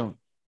situación.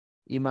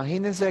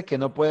 Imagínense que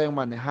no pueden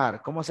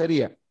manejar. ¿Cómo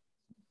sería?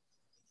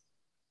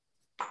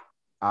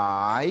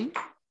 I.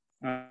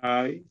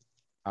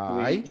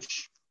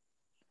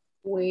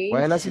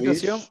 ¿Cuál es la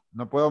situación?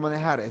 No puedo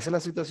manejar. Esa es la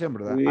situación,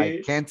 ¿verdad?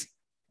 I can't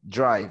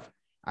drive.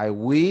 I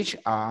wish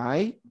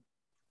I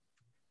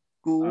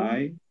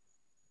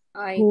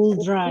I Could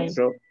drive.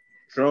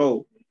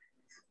 drove.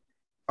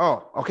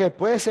 Oh, ok,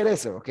 puede ser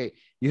eso. Ok,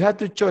 you have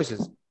two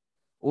choices.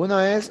 Uno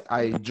es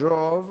I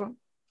drove.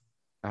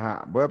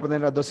 Ajá, voy a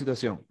poner las dos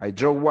situaciones. I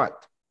drove what?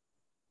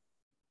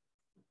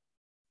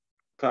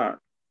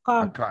 Car.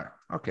 A car.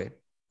 Ok,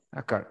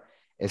 a car.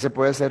 Ese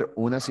puede ser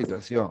una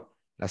situación.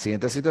 La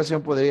siguiente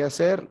situación podría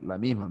ser la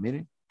misma,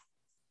 miren.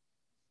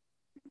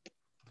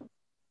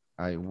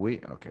 I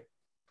wish, ok.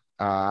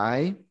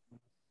 I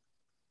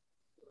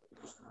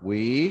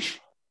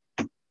wish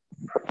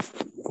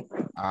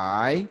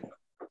I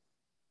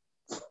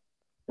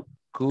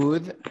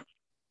could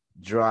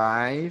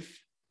drive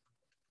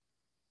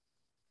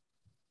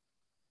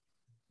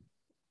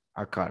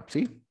a car,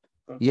 ¿sí?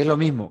 Y es lo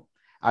mismo.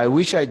 I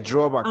wish I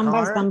drove a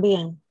Ambas car.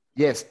 también.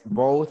 Yes,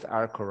 both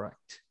are correct.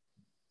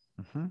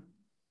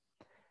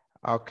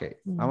 Ok,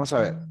 vamos a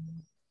ver.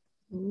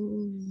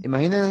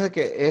 Imagínense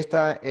que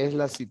esta es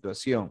la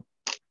situación.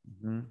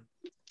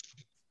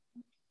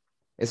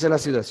 Esa es la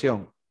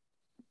situación.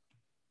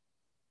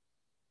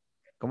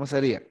 ¿Cómo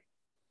sería?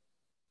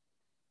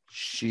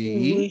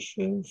 She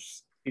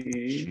wishes.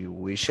 She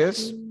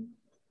wishes.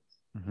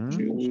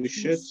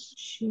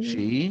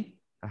 She.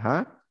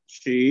 Ajá.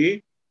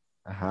 She.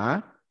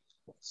 Ajá.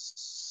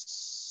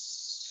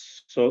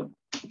 So.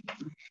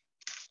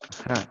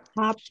 Ajá.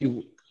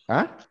 Happy.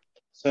 ¿Ah?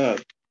 So.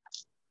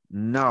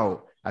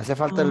 No. Hace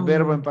falta el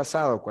verbo en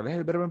pasado. ¿Cuál es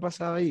el verbo en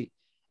pasado ahí?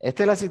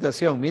 Esta es la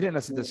situación. Miren,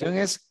 la situación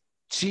es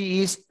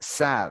she is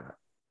sad.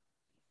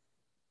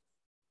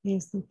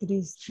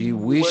 She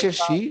wishes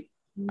she.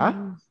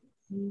 ¿Ah?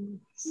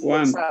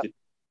 Wanted.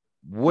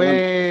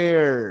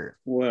 Where.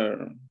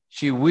 Where.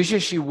 She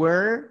wishes she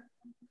were.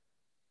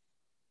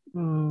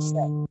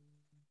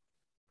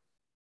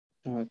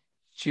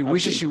 She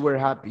wishes she were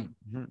happy.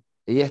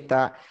 Ella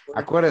está,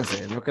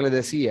 acuérdense, es lo que les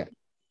decía.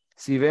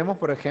 Si vemos,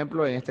 por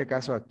ejemplo, en este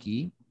caso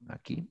aquí,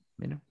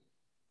 miren.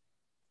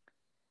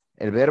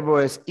 El verbo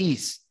es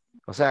is.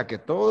 O sea que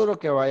todo lo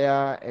que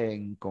vaya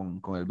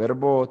con el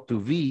verbo to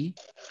be,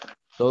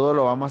 todo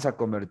lo vamos a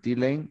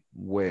convertir en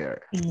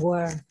where.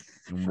 Where.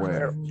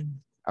 Where.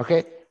 Ok,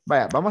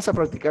 vaya, vamos a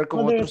practicar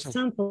con Other otros.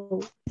 example.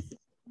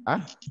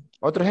 ¿Ah?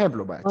 Otro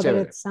ejemplo, vaya, Other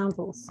chévere.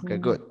 examples. Ok,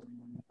 good.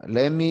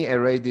 Let me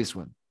erase this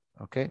one.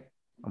 Ok,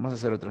 vamos a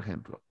hacer otro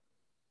ejemplo.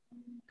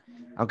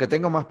 Aunque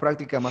tengo más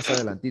práctica más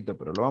adelantito,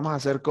 pero lo vamos a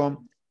hacer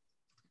con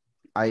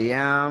I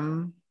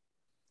am,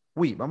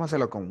 we. Vamos a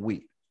hacerlo con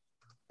we.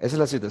 Esa es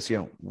la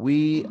situación.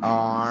 We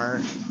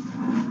are,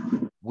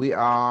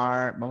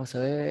 vamos a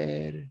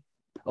ver.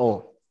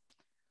 Oh,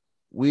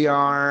 we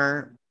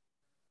are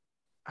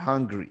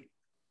hungry.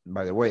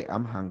 By the way,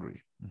 I'm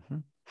hungry.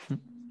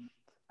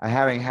 I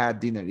haven't had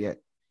dinner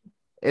yet.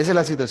 Esa es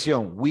la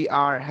situación. We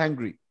are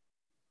hungry.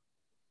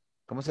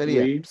 ¿Cómo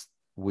sería?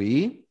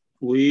 We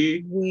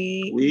wish.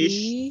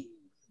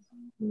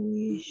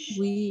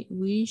 We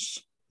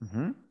wish.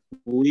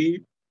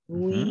 We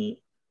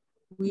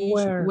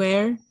were.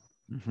 Where.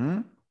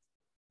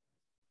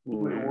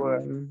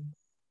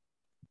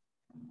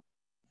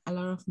 A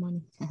lot of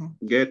money.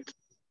 Get.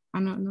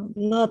 No.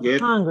 Not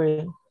Get.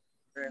 hungry.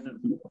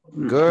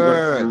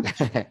 Good.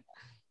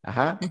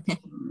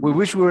 We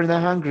wish we were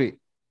not hungry.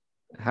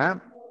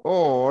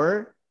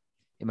 Or,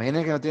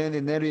 imaginen que no tienen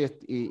dinero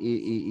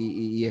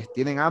y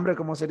tienen hambre,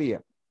 ¿cómo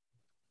sería?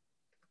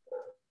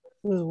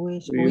 We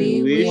wish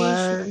we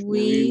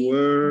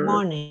were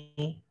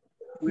money.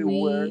 We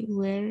were.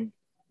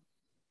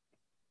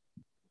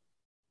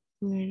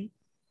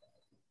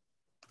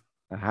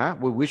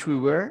 We wish we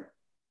were.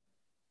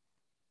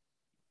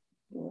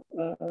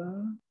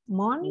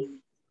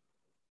 Money.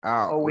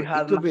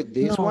 It could be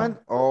this one,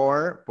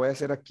 or puede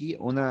ser aquí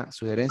una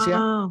sugerencia.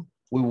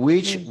 We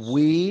wish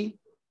we.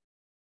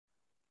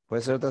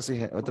 Puede ser otra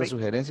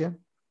sugerencia.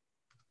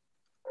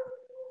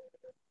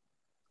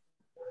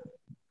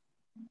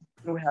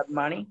 We have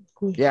money.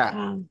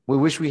 We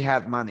wish we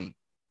had money.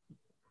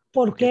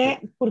 ¿Por qué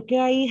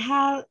ahí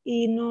have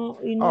y no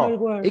el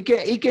word?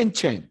 It can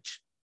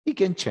change. It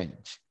can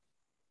change.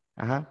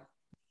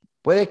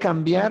 Puede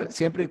cambiar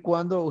siempre y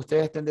cuando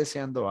ustedes estén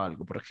deseando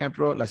algo. Por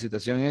ejemplo, la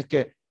situación es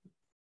que,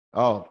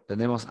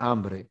 tenemos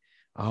hambre.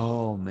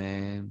 Oh,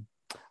 man,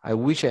 I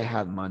wish I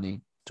had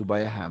money to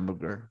buy a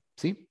hamburger.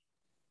 ¿Sí?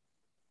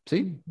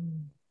 ¿Sí?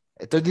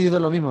 Estoy diciendo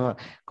lo mismo.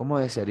 ¿Cómo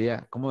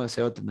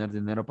deseo tener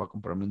dinero para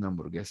comprarme una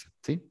hamburguesa?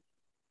 ¿Sí?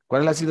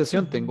 ¿Cuál es la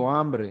situación? Tengo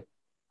hambre.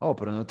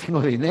 Pero no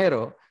tengo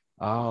dinero.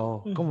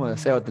 ¿Cómo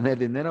deseo tener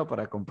dinero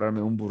para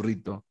comprarme un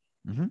burrito?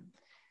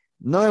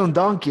 No un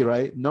donkey,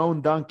 right? No un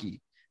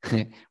donkey.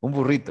 Un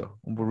burrito.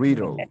 Un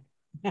burrito.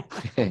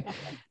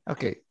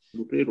 Ok.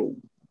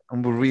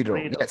 Un burrito.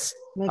 Yes.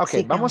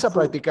 Ok, vamos a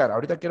practicar.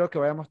 Ahorita quiero que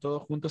vayamos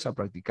todos juntos a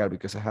practicar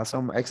because I have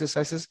some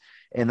exercises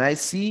and I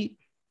see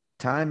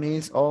time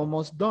is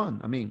almost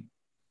done. I mean,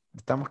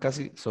 estamos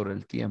casi sobre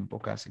el tiempo,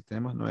 casi.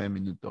 Tenemos 9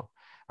 minutos.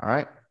 All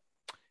right.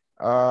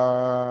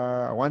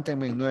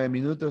 Aguántenme 9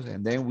 minutos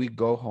and then we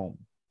go home.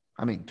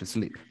 I mean, to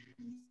sleep.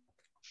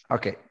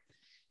 Ok.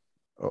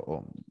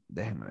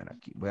 Déjenme ver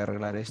aquí. Voy a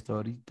arreglar esto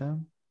ahorita.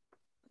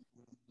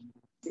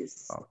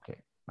 Okay,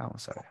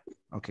 vamos a ver.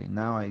 Okay,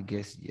 now I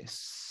guess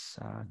yes.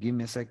 Give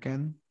me a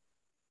second.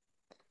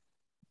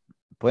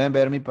 ¿Pueden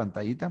ver mi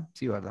pantallita?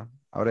 Sí, ¿verdad?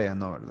 Ahora ya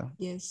no, ¿verdad?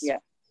 Yes.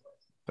 Yeah.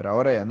 Pero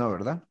ahora ya no,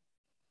 ¿verdad?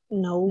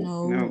 No.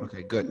 No.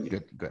 Okay, good,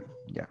 good, good.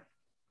 Ya.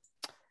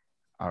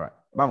 All right,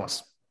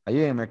 vamos.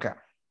 Ayúdenme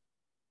acá.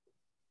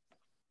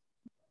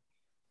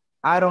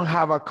 I don't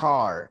have a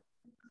car.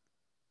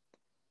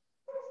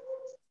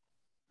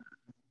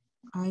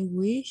 I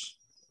wish.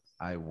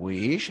 I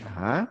wish,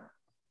 ajá.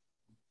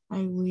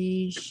 I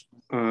wish.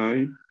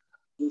 I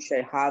Wish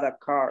I had a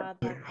car.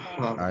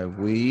 I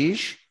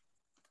wish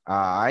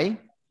I.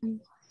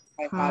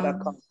 Had a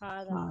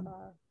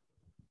car.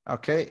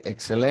 Okay,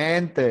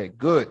 excelente,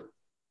 good.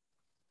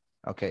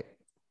 Okay,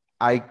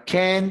 I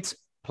can't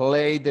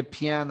play the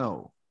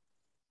piano.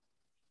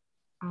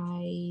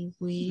 I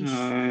wish.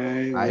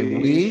 I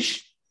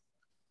wish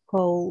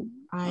Cold.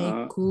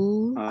 I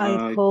could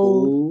I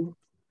cold.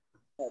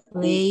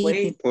 play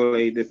the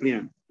play the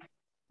piano.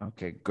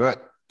 Okay, good.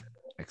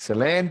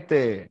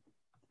 Excelente.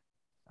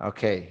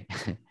 Okay.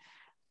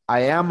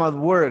 I am at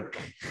work.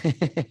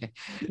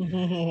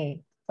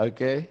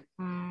 Okay.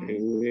 I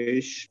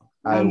wish.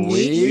 I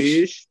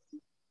Wish.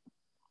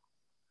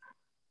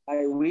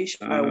 I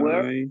wish I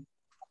were.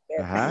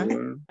 Uh-huh.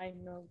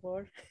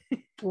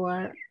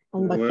 Were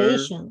on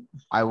vacation.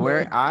 I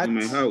were at. In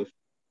my house.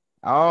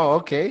 Oh,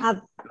 okay.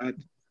 At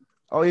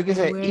Oh, you can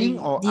say I were in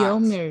or the at.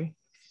 owner.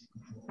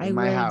 I In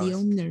my were house. the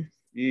owner.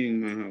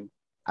 In my house.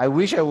 I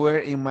wish I were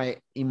in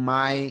my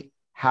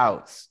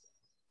house.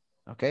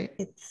 Okay.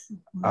 it's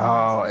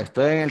Oh,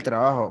 estoy en el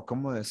trabajo.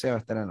 ¿Cómo deseo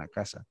estar en la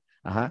casa?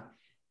 Ajá.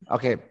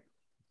 Okay.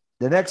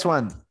 The next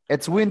one.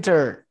 It's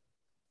winter.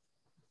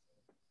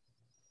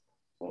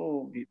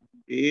 Oh,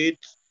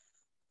 It's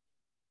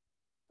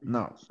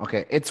No.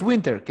 Okay. It's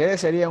winter. ¿Qué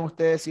desearían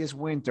ustedes si es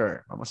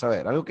winter? Vamos a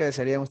ver. Algo que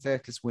desearían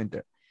ustedes que es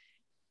winter.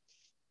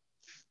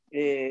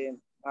 I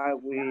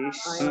wish.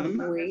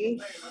 I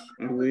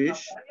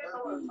wish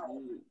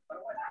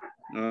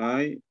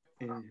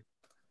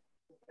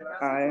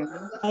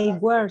I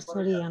were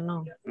sería,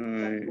 no.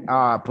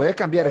 Puede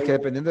cambiar, es que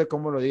dependiendo de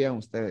cómo lo digan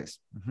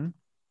ustedes. Ujú.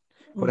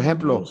 Por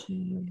ejemplo,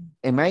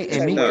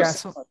 en mi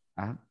caso.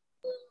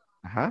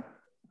 Ajá.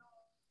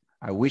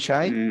 I wish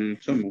I.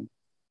 Summer.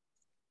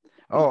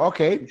 Oh,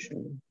 okay.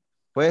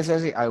 Puede ser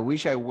así. I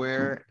wish I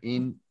were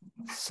in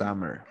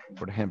summer,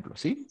 por ejemplo.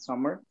 ¿Sí?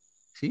 Summer.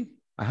 Sí.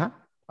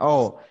 Ajá.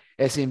 Oh,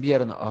 es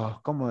invierno. Oh,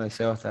 cómo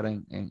deseo estar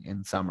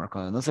en summer.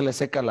 Cuando no se le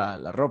seca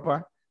la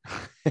ropa.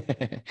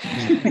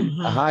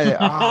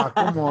 Ajá.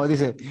 ¿Cómo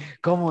dice?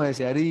 ¿Cómo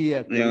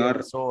desearía que llueva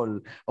el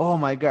sol? Oh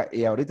my God.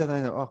 Y ahorita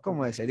también, oh,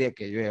 ¿cómo desearía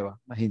que llueva?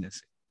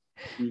 Imagínense.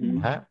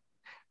 Ajá.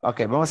 Ok,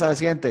 vamos a la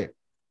siguiente.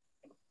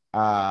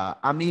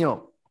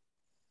 Amigo.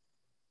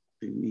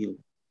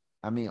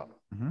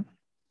 Amigo.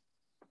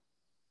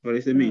 What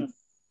does it mean?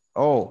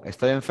 Oh,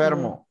 estoy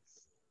enfermo.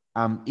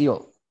 I'm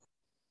ill.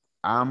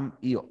 I'm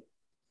ill.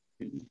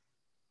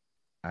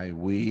 I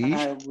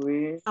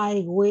wish.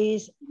 I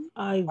wish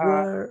I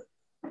were.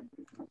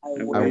 I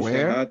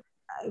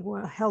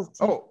were healthy.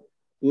 Oh,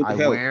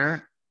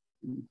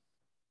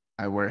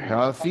 I were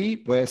healthy.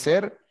 Puede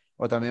ser.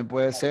 O también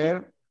puede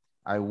ser.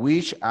 I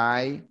wish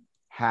I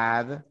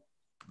had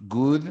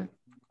good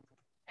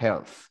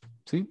health.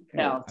 ¿Sí?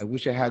 Health. I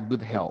wish I had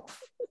good health.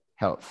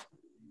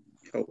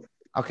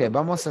 Ok,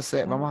 vamos a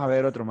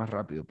ver otro más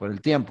rápido por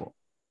el tiempo.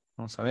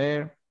 Vamos a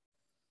ver.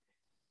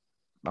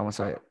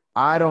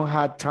 I don't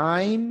have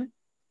time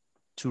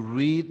to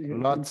read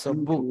lots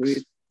of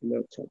books.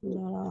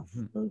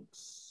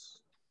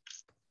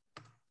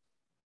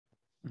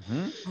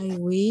 I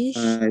wish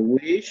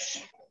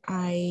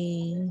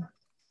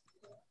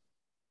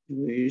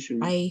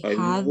I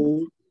had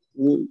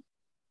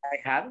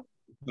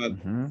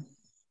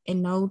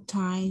enough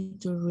time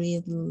to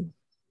read.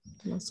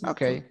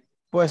 Ok,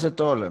 puede ser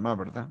todo lo demás,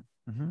 ¿verdad?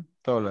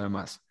 Todo lo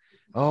demás.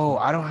 Oh,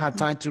 I don't have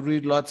time to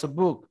read lots of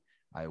books.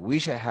 I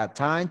wish I had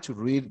time to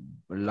read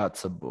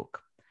lots of books.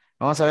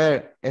 Vamos a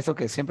ver, esto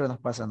que siempre nos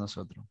pasa a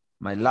nosotros.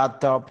 My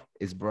laptop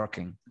is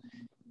broken.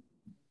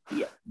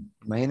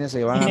 Imagínense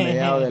que van a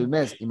mediados del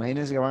mes.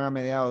 Imagínense que van a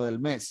mediados del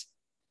mes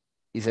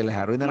y se les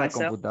arruina la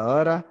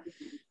computadora.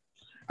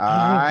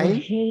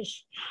 I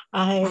wish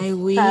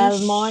had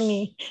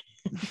money.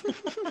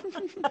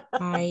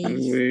 I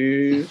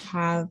wish I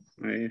have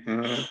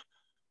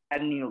a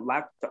new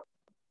laptop.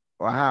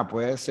 Ajá,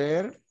 puede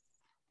ser.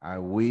 I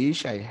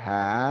wish I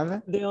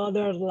had the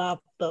other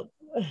laptop.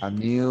 A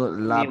new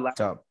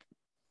laptop.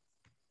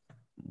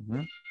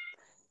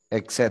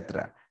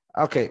 Etcétera.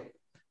 Ok.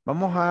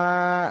 Vamos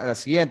a la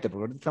siguiente,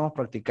 porque ahorita estamos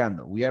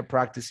practicando. We are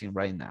practicing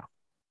right now.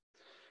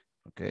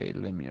 Okay,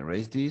 let me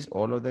erase this,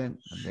 all of them,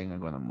 and then I'm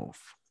going to move.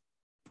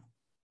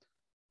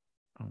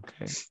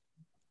 Okay.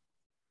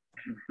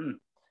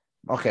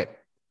 Ok.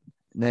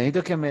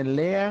 Necesito que me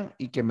lean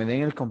y que me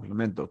den el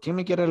complemento. ¿Quién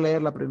me quiere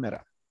leer la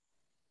primera?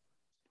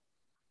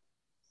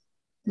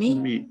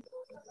 Me.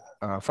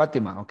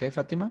 Fátima, ok,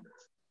 Fátima.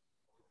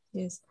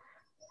 Yes.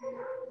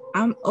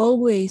 I'm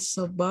always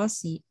so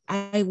bossy.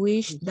 I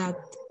wish that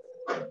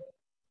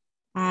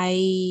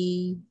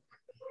I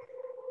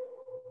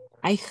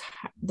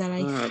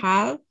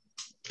have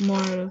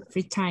more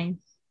free time.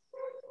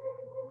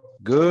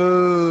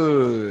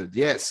 Good.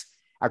 Yes.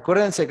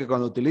 Acuérdense que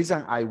cuando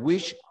utilizan I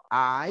wish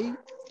I,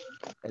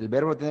 el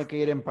verbo tiene que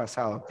ir en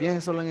pasado.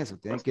 Piensen solo en eso,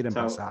 tiene que ir en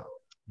pasado.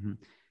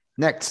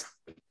 Next.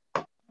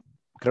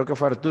 Creo que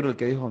fue Arturo el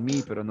que dijo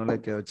me, pero no le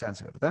quedó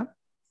chance, ¿verdad?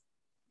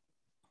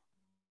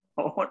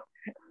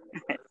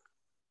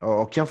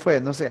 ¿O quién fue?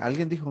 No sé,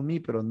 alguien dijo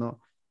me, pero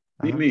no.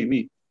 Ajá.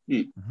 Me.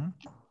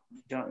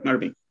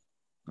 Marvin.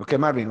 Ok,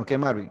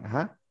 Marvin.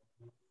 Ajá.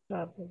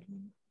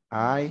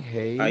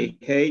 I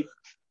hate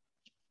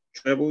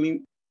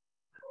traveling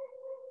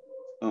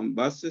on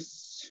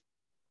buses.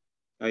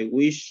 I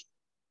wish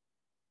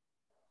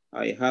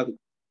I had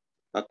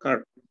a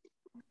car.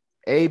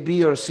 A,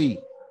 B, or C?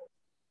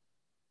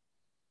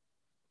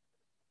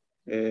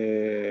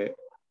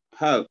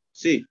 Have,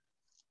 sí.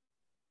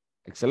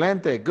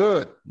 Excelente,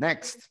 good.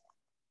 Next.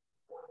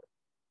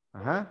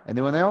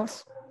 Anyone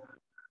else?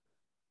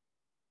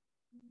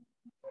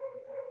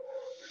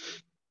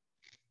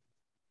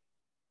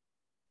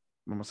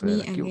 Vamos a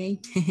ver aquí.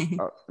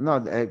 Oh, no,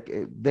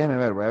 déjeme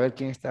ver, voy a ver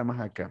quién está más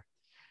acá.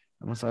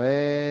 Vamos a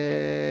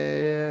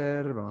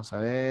ver.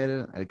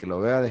 El que lo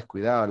vea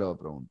descuidado le voy a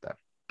preguntar.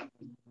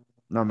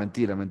 No,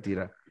 mentira.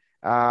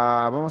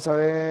 Vamos a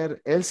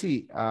ver.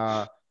 Elsie,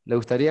 ¿le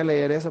gustaría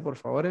leer eso, por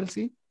favor,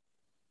 Elsie?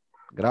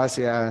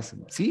 Gracias.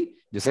 Sí,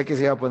 yo sé que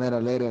se iba a poner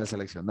a leer y a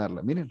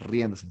seleccionarla. Miren,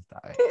 riéndose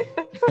está.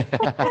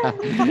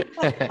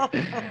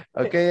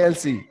 Ok,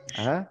 Elsie.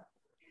 Ajá.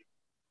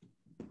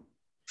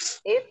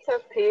 It's a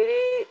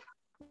pity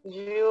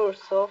you're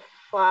so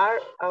far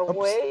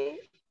away.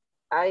 Oops.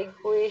 I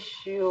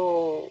wish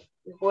you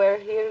were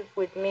here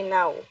with me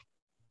now.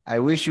 I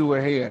wish you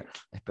were here.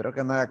 Espero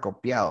que no haya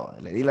copiado.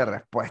 Le di la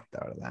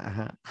respuesta, ¿verdad?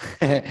 Ajá.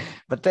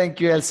 But thank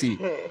you, Elsie.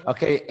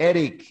 Ok,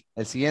 Eric.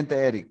 El siguiente,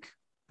 Eric.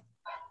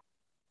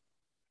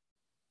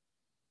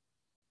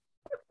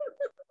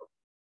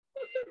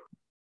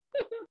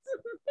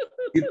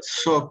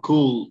 It's so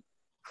cool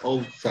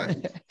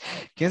outside.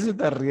 ¿Quién se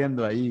está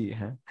riendo ahí?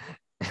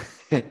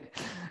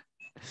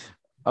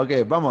 Ok,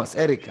 vamos,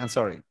 Eric, I'm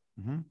sorry.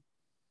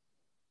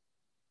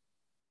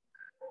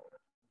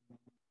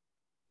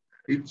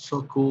 It's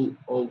so cool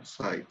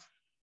outside.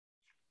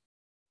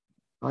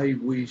 I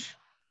wish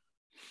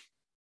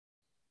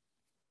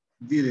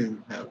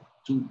didn't have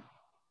to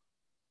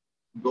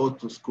go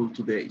to school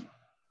today.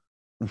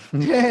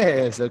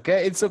 Yes,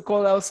 okay. It's so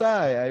cold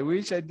outside. I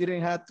wish I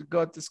didn't have to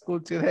go to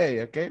school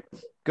today, okay?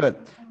 Good.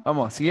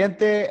 Vamos,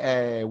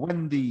 siguiente,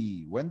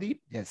 Wendy.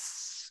 Wendy,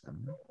 yes.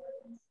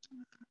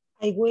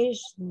 I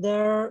wish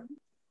there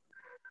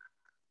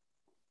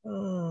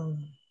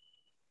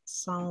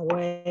some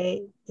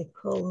way they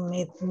could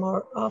meet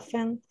more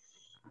often.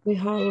 We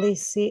hardly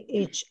see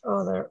each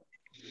other.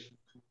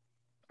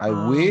 I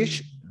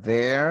wish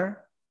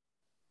there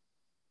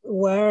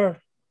were.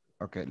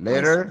 Okay,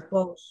 letter.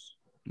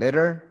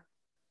 Letter.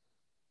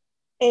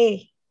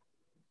 A.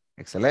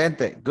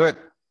 Excelente. Good.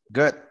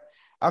 Good.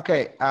 Ok.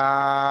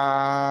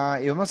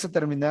 Y vamos a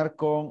terminar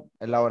con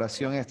la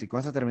oración esta. Y con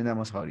esto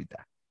terminamos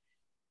ahorita.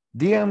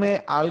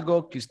 Díganme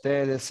algo que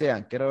ustedes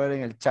desean. Quiero ver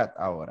en el chat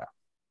ahora.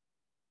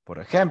 Por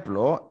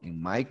ejemplo,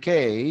 en my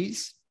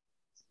case,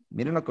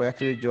 miren lo que voy a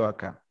escribir yo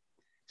acá.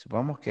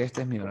 Supongamos que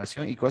esta es mi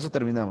oración. Y con eso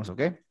terminamos,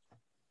 ¿ok?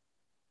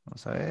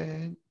 Vamos a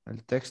ver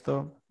el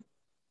texto.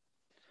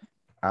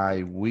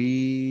 I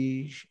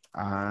wish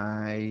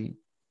I,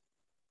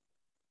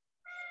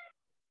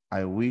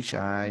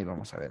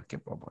 vamos a ver qué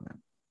puedo poner.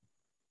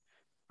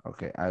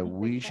 Ok, I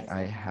wish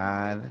I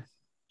had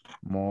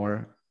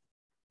more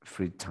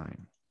free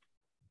time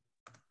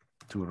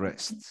to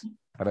rest,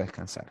 para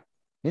descansar.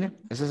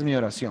 Miren, esa es mi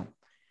oración.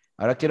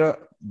 Ahora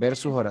quiero ver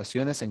sus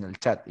oraciones en el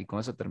chat y con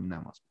eso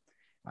terminamos.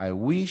 I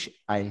wish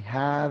I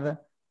had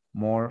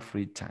more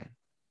free time.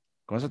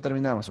 Con eso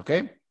terminamos, ¿ok?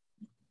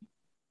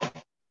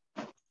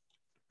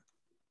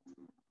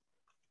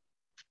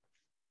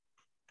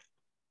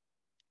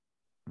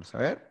 Vamos a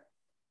ver.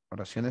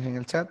 Oraciones en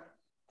el chat.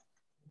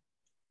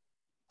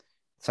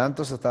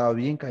 Santos estaba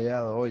bien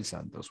callado hoy,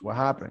 Santos. What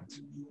happened?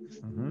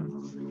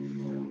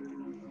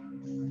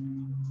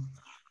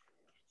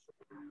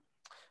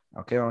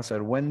 Ok, vamos a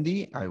ver.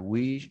 Wendy, I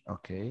wish.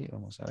 Ok,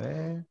 vamos a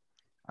ver.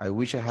 I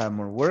wish I had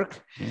more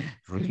work.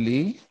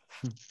 Really?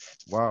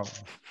 Wow.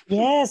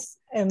 Yes,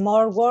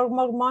 more work,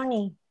 more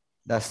money.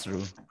 That's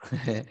true.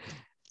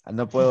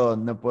 No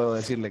puedo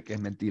decirle que es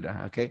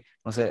mentira, ok.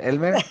 Vamos a ver,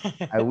 Elmer,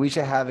 I wish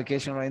I had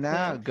vacation right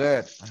now.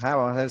 Good. Ajá,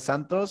 vamos a ver,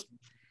 Santos,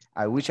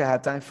 I wish I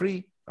had time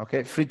free.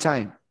 Ok, free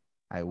time.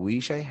 I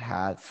wish I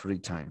had free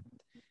time.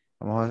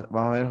 Vamos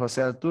a ver,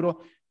 José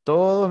Arturo.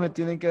 Todos me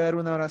tienen que dar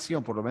una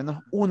oración, por lo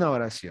menos una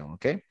oración,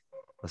 ok.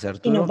 José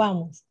Arturo. Y nos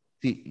vamos.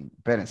 Sí,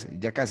 espérense,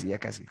 ya casi,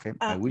 okay.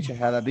 I wish I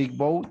had a big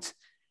boat.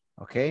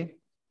 Ok.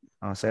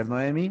 Vamos a ver,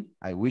 Noemi.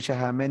 I wish I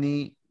had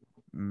many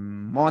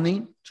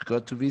money to go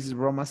to visit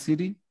Roma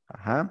City.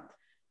 Ajá.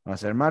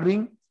 Vamos a ver,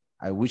 Marvin.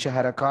 I wish I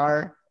had a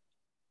car.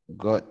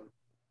 Good.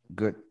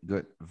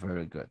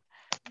 Very good.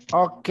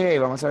 Ok,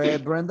 vamos a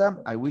ver,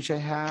 Brenda. I wish I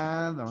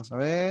had. Vamos a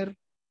ver.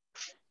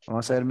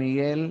 Vamos a ver,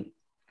 Miguel.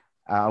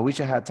 I wish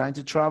I had time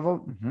to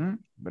travel.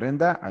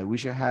 Brenda, I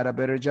wish I had a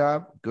better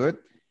job. Good.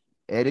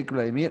 Eric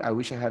Vladimir, I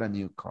wish I had a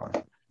new car.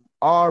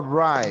 All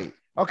right.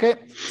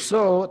 Okay,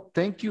 so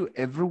thank you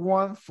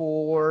everyone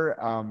for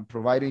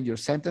providing your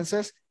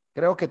sentences.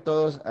 Creo que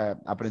todos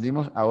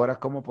aprendimos ahora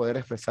cómo poder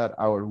expresar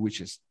our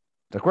wishes.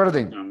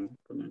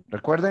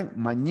 Recuerden,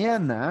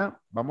 mañana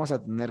vamos a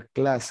tener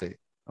clase,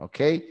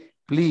 okay?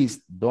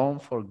 Please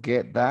don't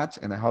forget that,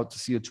 and I hope to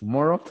see you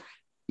tomorrow.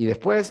 Y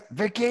después,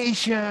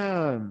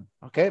 vacation,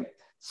 okay?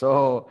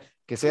 So,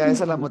 que sea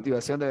esa la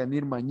motivación de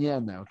venir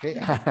mañana, okay?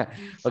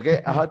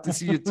 Okay, I hope to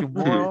see you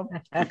tomorrow.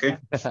 Okay.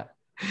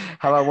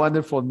 Have a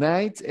wonderful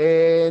night,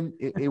 and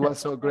it was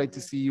so great to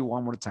see you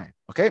one more time,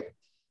 okay?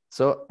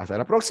 So, hasta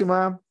la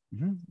próxima.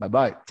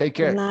 Bye-bye. Take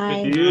care. Good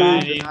night. Good Bye.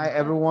 Good night,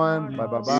 everyone. Bye-bye.